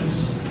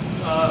arrangements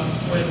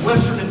when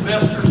Western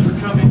investors are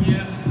coming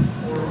in,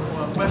 or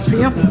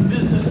Western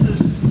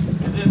businesses,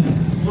 and then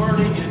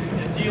learning and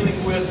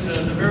dealing with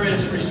the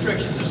various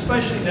restrictions,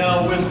 especially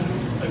now with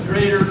a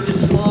greater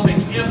Islamic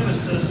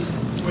emphasis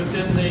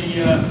within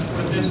the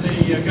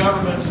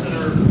governments that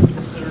are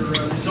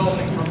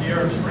resulting from the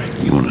Arab Spring?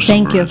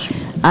 Thank you.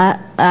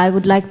 I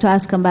would like to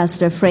ask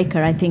Ambassador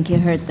Fraker. I think you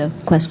heard the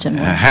question.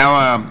 How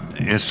are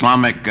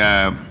Islamic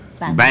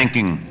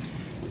banking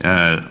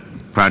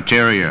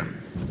criteria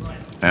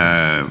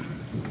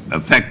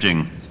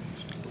affecting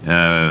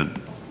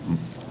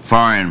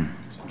foreign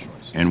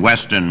and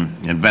Western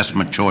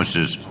investment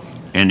choices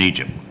in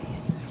Egypt?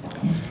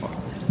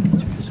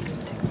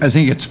 I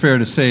think it's fair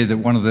to say that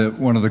one of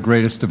the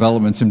greatest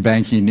developments in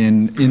banking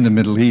in the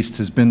Middle East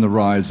has been the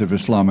rise of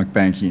Islamic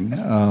banking,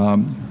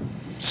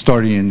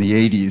 starting in the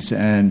 80s.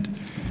 And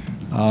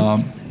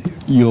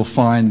you'll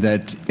find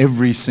that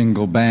every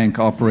single bank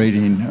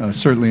operating,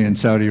 certainly in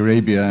Saudi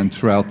Arabia and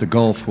throughout the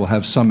Gulf, will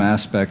have some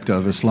aspect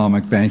of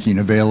Islamic banking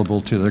available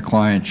to their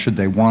clients should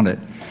they want it.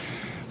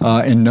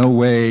 In no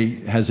way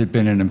has it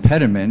been an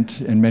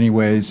impediment. In many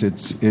ways,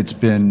 it's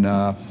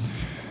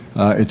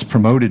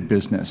promoted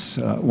business.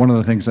 One of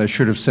the things I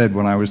should have said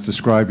when I was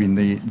describing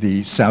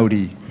the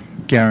Saudi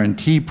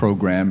guarantee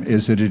program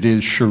is that it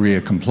is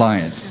Sharia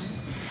compliant.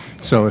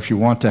 So if you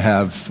want to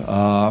have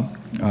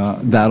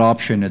that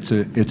option,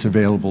 it's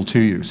available to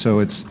you. So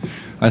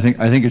I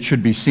think it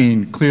should be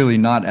seen clearly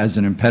not as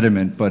an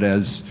impediment, but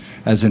as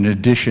an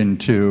addition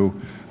to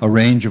a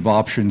range of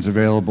options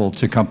available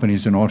to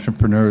companies and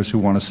entrepreneurs who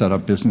want to set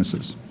up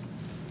businesses.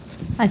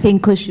 I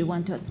think, Kush, you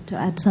want to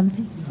add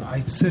something? I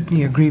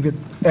certainly agree with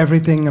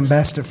everything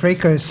Ambassador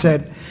Fraker has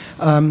said.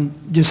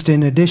 Just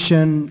in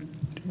addition,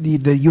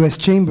 the U.S.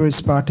 Chamber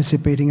is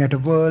participating at a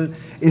World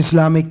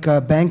Islamic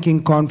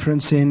Banking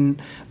Conference in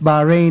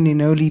Bahrain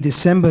in early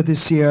December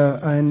this year,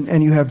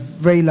 and you have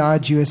very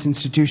large U.S.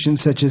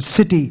 institutions such as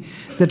Citi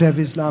that have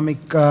Islamic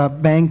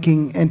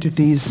banking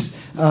entities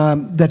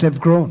that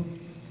have grown.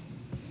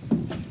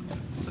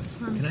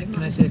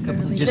 Can I say a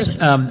couple of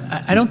just,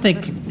 I don't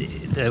think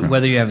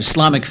whether you have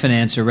Islamic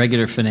finance or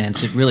regular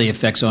finance, it really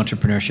affects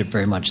entrepreneurship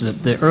very much.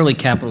 The early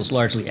capital is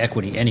largely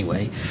equity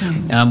anyway.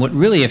 What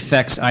really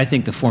affects, I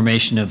think, the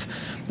formation of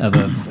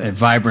a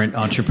vibrant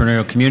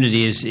entrepreneurial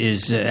community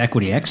is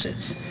equity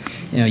exits.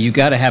 You know, you've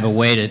got to have a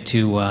way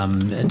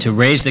to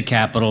raise the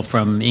capital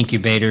from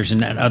incubators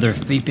and other,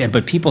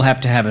 but people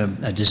have to have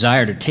a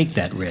desire to take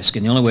that risk,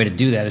 and the only way to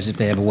do that is if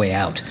they have a way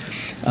out.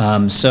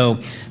 So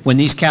when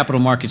these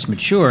capital markets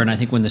mature, and I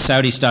think when the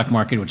Saudi stock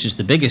market, which is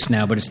the biggest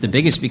now, but it's the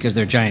biggest because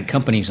there are giant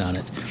companies on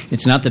it,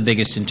 it's not the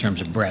biggest in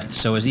terms of breadth.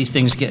 So as these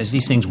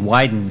things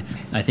widen,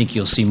 I think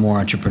you'll see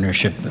more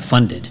entrepreneurship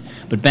funded.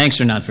 But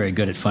banks are not very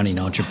good at funding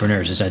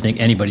entrepreneurs. As I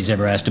think anybody's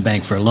ever asked a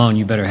bank for a loan,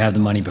 you better have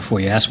the money before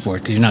you ask for it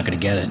because you're not going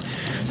to get it.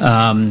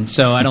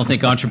 So I don't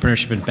think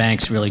entrepreneurship and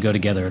banks really go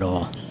together at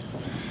all.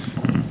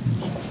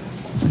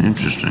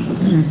 Interesting.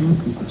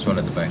 This one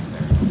at the back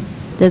there.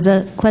 There's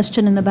a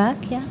question in the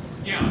back, yeah?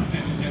 Yeah,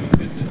 and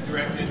this is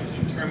directed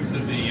in terms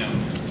of the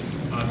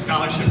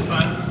scholarship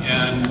fund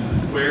and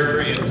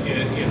where it is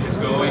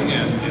going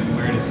and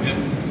where it has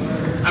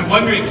been. I'm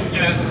wondering,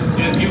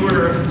 as you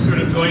were sort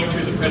of going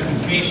through the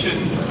presentation,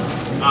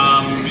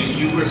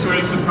 you were sort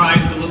of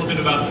surprised a little bit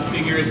about the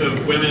figures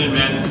of women and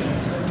men.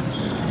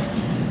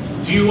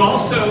 Do you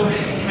also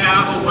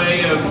have a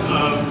way of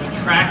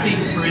tracking,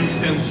 for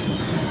instance,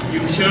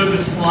 you showed the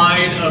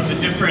slide of the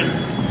different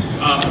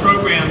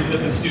programs that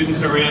the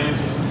students are in,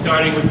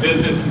 starting with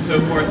business and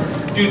so forth.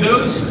 Do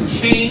those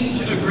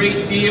change a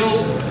great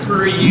deal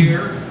per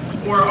year,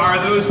 or are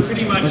those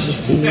pretty much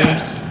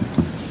set?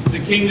 The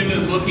Kingdom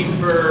is looking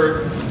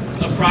for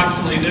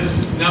approximately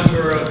this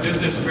number of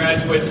business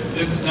graduates,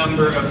 this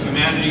number of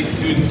humanities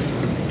students,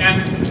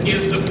 and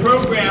is the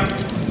program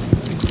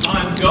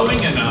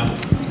ongoing enough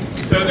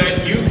so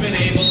that you've been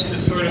able to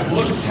sort of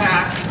look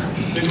past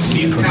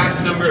these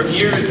past number of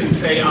years and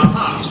say,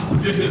 aha,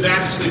 this is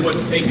actually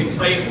what's taking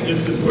place,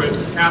 this is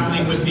what's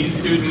happening with these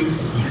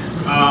students,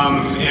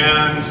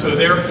 and so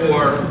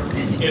therefore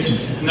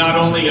it's not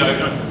only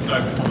a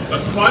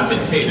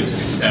quantitative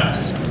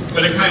success,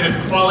 but a kind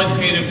of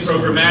qualitative,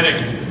 programmatic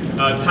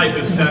type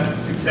of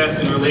success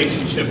in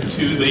relationship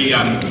to the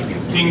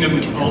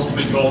Kingdom's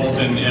ultimate goals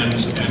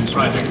and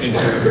project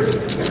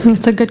interests?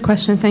 That's a good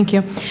question, thank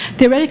you.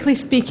 Theoretically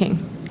speaking,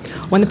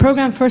 when the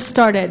program first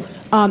started,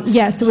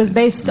 yes, it was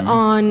based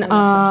on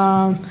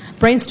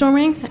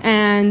brainstorming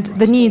and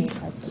the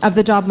needs of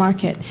the job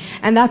market.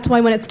 And that's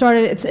why when it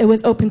started, it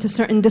was open to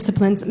certain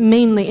disciplines,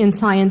 mainly in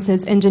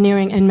sciences,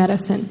 engineering, and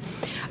medicine,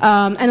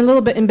 and a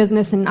little bit in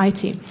business and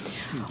IT.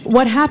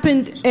 What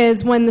happened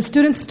is when the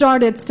students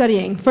started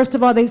studying, first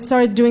of all, they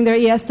started doing their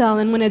ESL,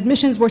 and when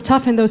admissions were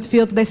tough in those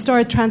fields, they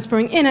started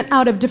transferring in and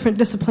out of different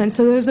disciplines.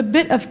 So there's a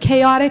bit of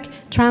chaotic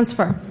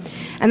transfer.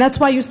 And that's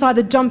why you saw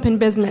the jump in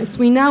business.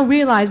 We now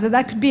realize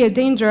that could be a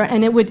danger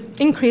and it would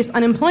increase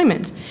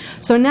unemployment.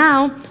 So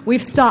now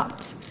we've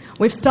stopped.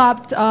 We've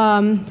stopped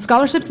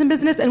scholarships in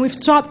business, and we've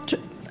stopped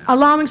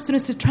allowing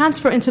students to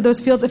transfer into those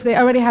fields if they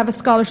already have a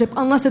scholarship,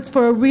 unless it's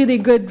for a really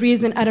good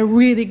reason at a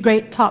really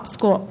great top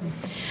school.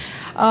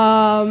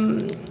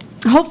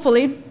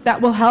 Hopefully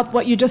that will help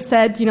what you just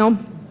said,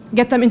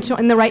 get them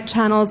in the right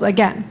channels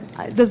again.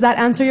 Does that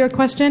answer your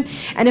question?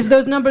 And if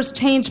those numbers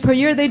change per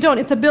year, they don't.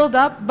 It's a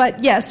build-up,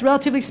 but yes,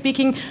 relatively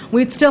speaking,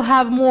 we'd still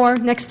have more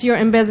next year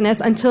in business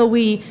until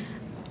we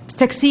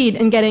succeed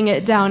in getting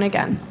it down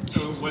again. So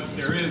what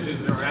there is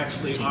there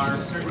actually are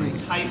certain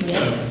types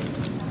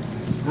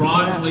of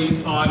broadly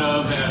thought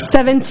of as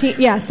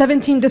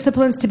 17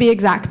 disciplines to be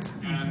exact.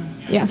 And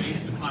yes.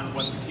 Based upon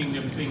what the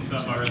Kingdom thinks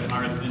of are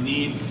the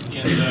needs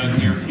in the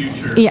near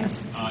future.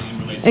 Yes.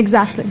 In relation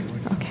exactly.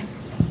 Okay.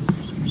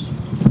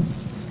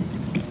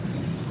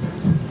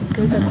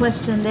 There's a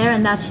question there,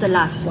 and that's the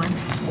last one.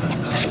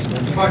 Question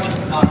for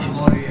Dr.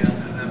 Lodi and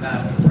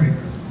Ambassador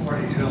Fraker.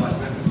 According to I've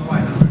been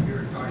quite a number of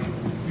years starting a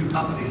few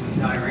companies in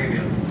Saudi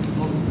Arabia,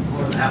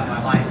 more than half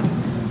my life.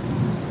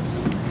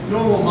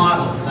 Normal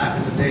model back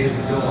in the days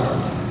ago,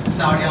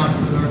 Saudi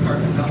entrepreneur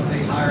starts a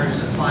company,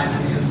 hires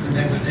 5 Indians for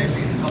next thing,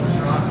 and comes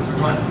around to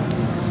run it.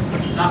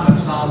 It's not going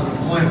to solve the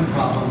employment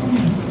problem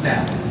with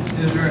that.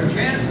 Is there a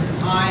chance of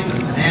time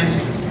and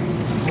financing,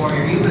 or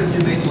even if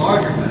you make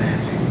larger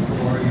financing,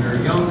 or your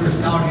younger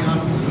Saudi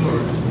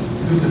entrepreneurs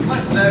who can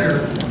much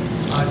better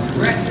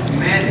direct and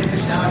manage the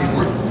Saudi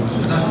workforce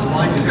and thus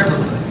provide to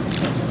everybody?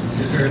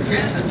 Is there a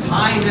chance of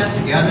tying that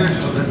together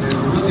so that there's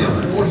really a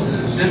force and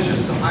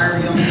incentive to hire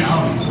young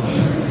Saudis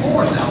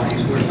or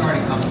Saudis who are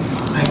starting companies?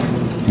 Thank you.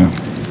 Yeah.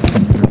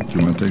 Do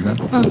you want take that?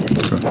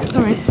 Okay.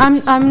 All right.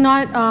 I'm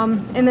not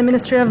in the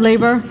Ministry of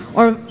Labor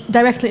or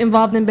directly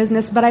involved in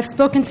business, but I've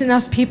spoken to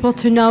enough people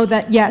to know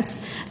that, yes,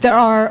 there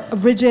are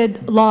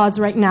rigid laws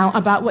right now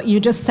about what you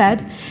just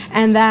said,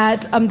 and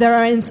that there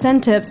are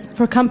incentives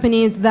for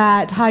companies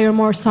that hire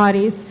more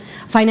Saudis,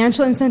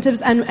 financial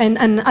incentives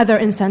and other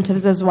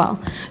incentives as well.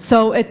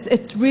 So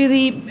it's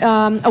really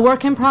a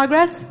work in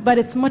progress, but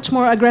it's much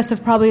more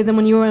aggressive probably than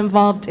when you were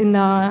involved in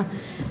the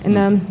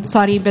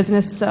Saudi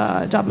business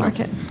job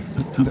market.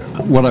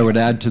 What I would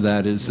add to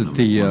that is that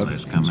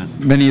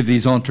many of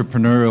these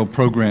entrepreneurial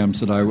programs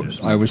that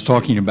I was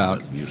talking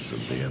about,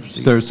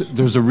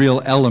 there's a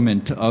real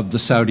element of the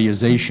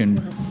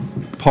Saudiization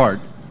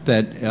part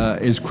that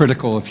is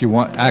critical if you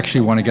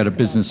actually want to get a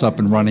business up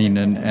and running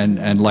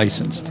and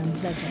licensed.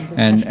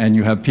 And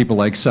you have people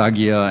like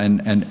Sagia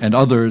and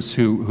others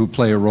who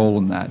play a role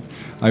in that.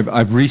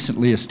 I've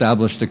recently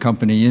established a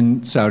company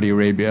in Saudi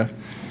Arabia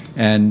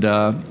and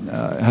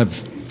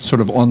have sort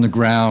of on the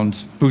ground,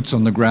 boots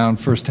on the ground,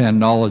 first-hand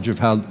knowledge of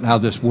how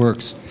this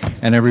works,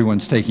 and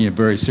everyone's taking it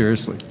very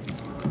seriously.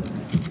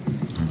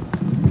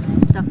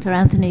 Dr.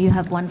 Anthony, you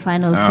have one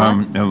final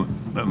thought?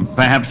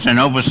 Perhaps an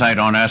oversight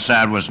on our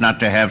side was not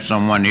to have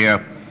someone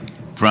here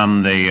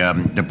from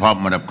the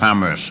Department of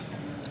Commerce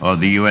or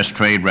the U.S.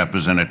 Trade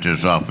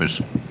Representative's Office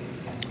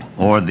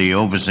or the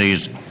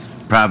Overseas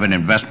Private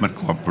Investment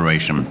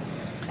Corporation.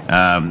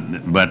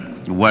 But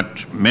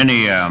what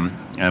many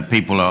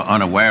people are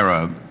unaware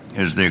of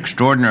is the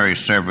extraordinary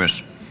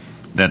service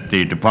that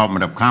the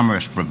Department of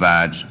Commerce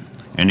provides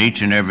in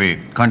each and every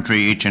country,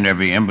 each and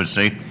every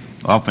embassy,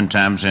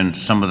 oftentimes in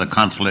some of the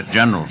consulate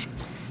generals.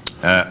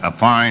 A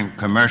foreign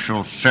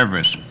commercial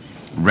service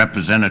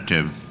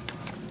representative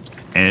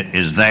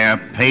is there,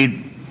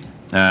 paid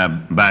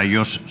by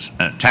your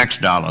tax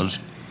dollars,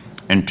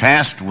 and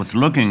tasked with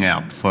looking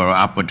out for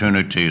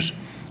opportunities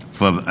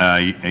for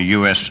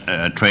U.S.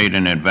 trade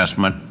and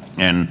investment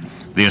and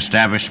the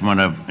establishment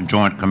of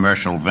joint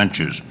commercial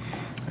ventures.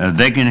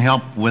 They can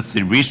help with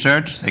the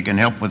research, they can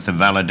help with the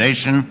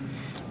validation,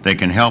 they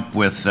can help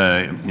with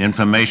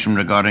information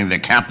regarding the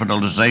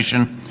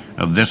capitalization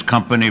of this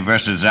company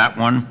versus that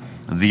one,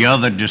 the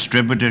other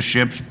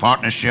distributorships,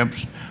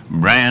 partnerships,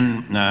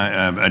 brand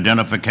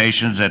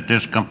identifications that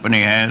this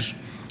company has,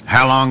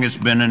 how long it's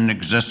been in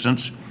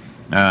existence,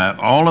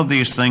 all of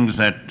these things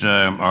that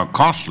are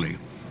costly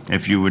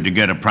if you were to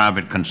get a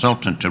private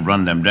consultant to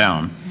run them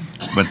down.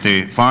 But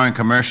the Foreign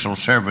Commercial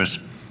Service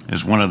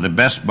is one of the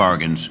best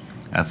bargains,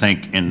 I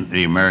think, in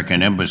the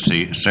American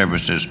embassy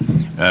services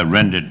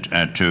rendered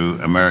to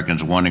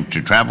Americans wanting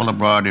to travel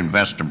abroad,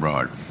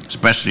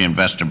 especially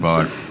invest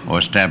abroad, or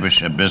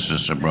establish a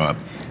business abroad.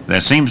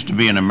 There seems to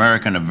be an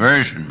American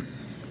aversion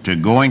to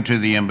going to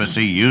the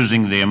embassy,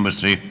 using the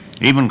embassy,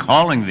 even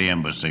calling the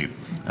embassy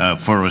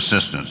for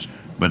assistance.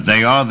 But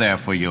they are there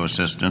for your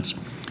assistance.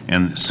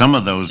 And some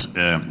of those,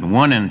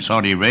 one in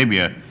Saudi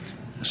Arabia,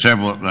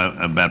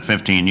 about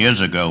 15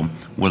 years ago,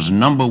 was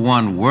number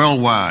one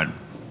worldwide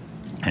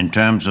in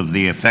terms of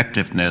the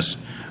effectiveness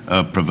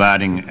of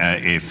providing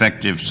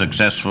effective,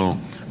 successful,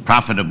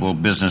 profitable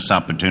business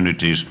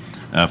opportunities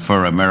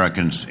for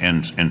Americans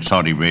in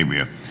Saudi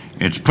Arabia.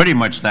 It's pretty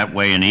much that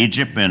way in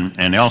Egypt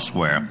and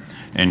elsewhere,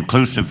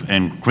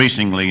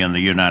 increasingly in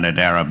the United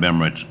Arab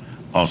Emirates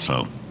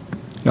also.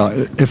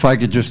 If I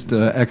could just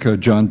echo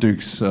John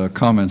Duke's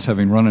comments,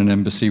 having run an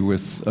embassy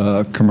with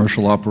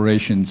commercial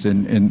operations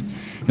in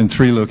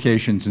 3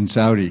 locations in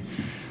Saudi.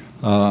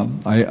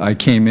 I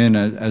came in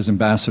as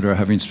ambassador,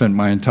 having spent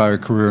my entire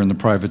career in the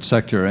private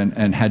sector,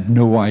 and had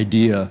no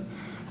idea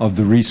of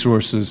the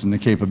resources and the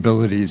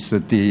capabilities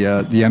that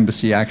the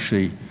embassy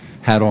actually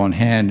had on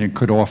hand and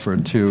could offer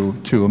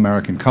to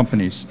American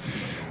companies.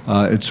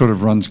 It sort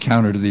of runs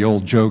counter to the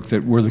old joke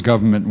that we're the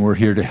government and we're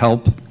here to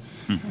help.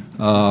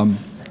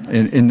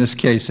 In this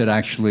case, it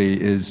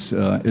actually is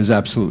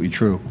absolutely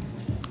true.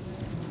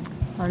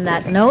 On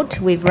that note,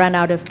 we've run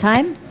out of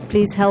time.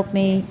 Please help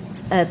me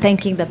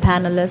thanking the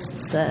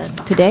panelists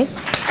today.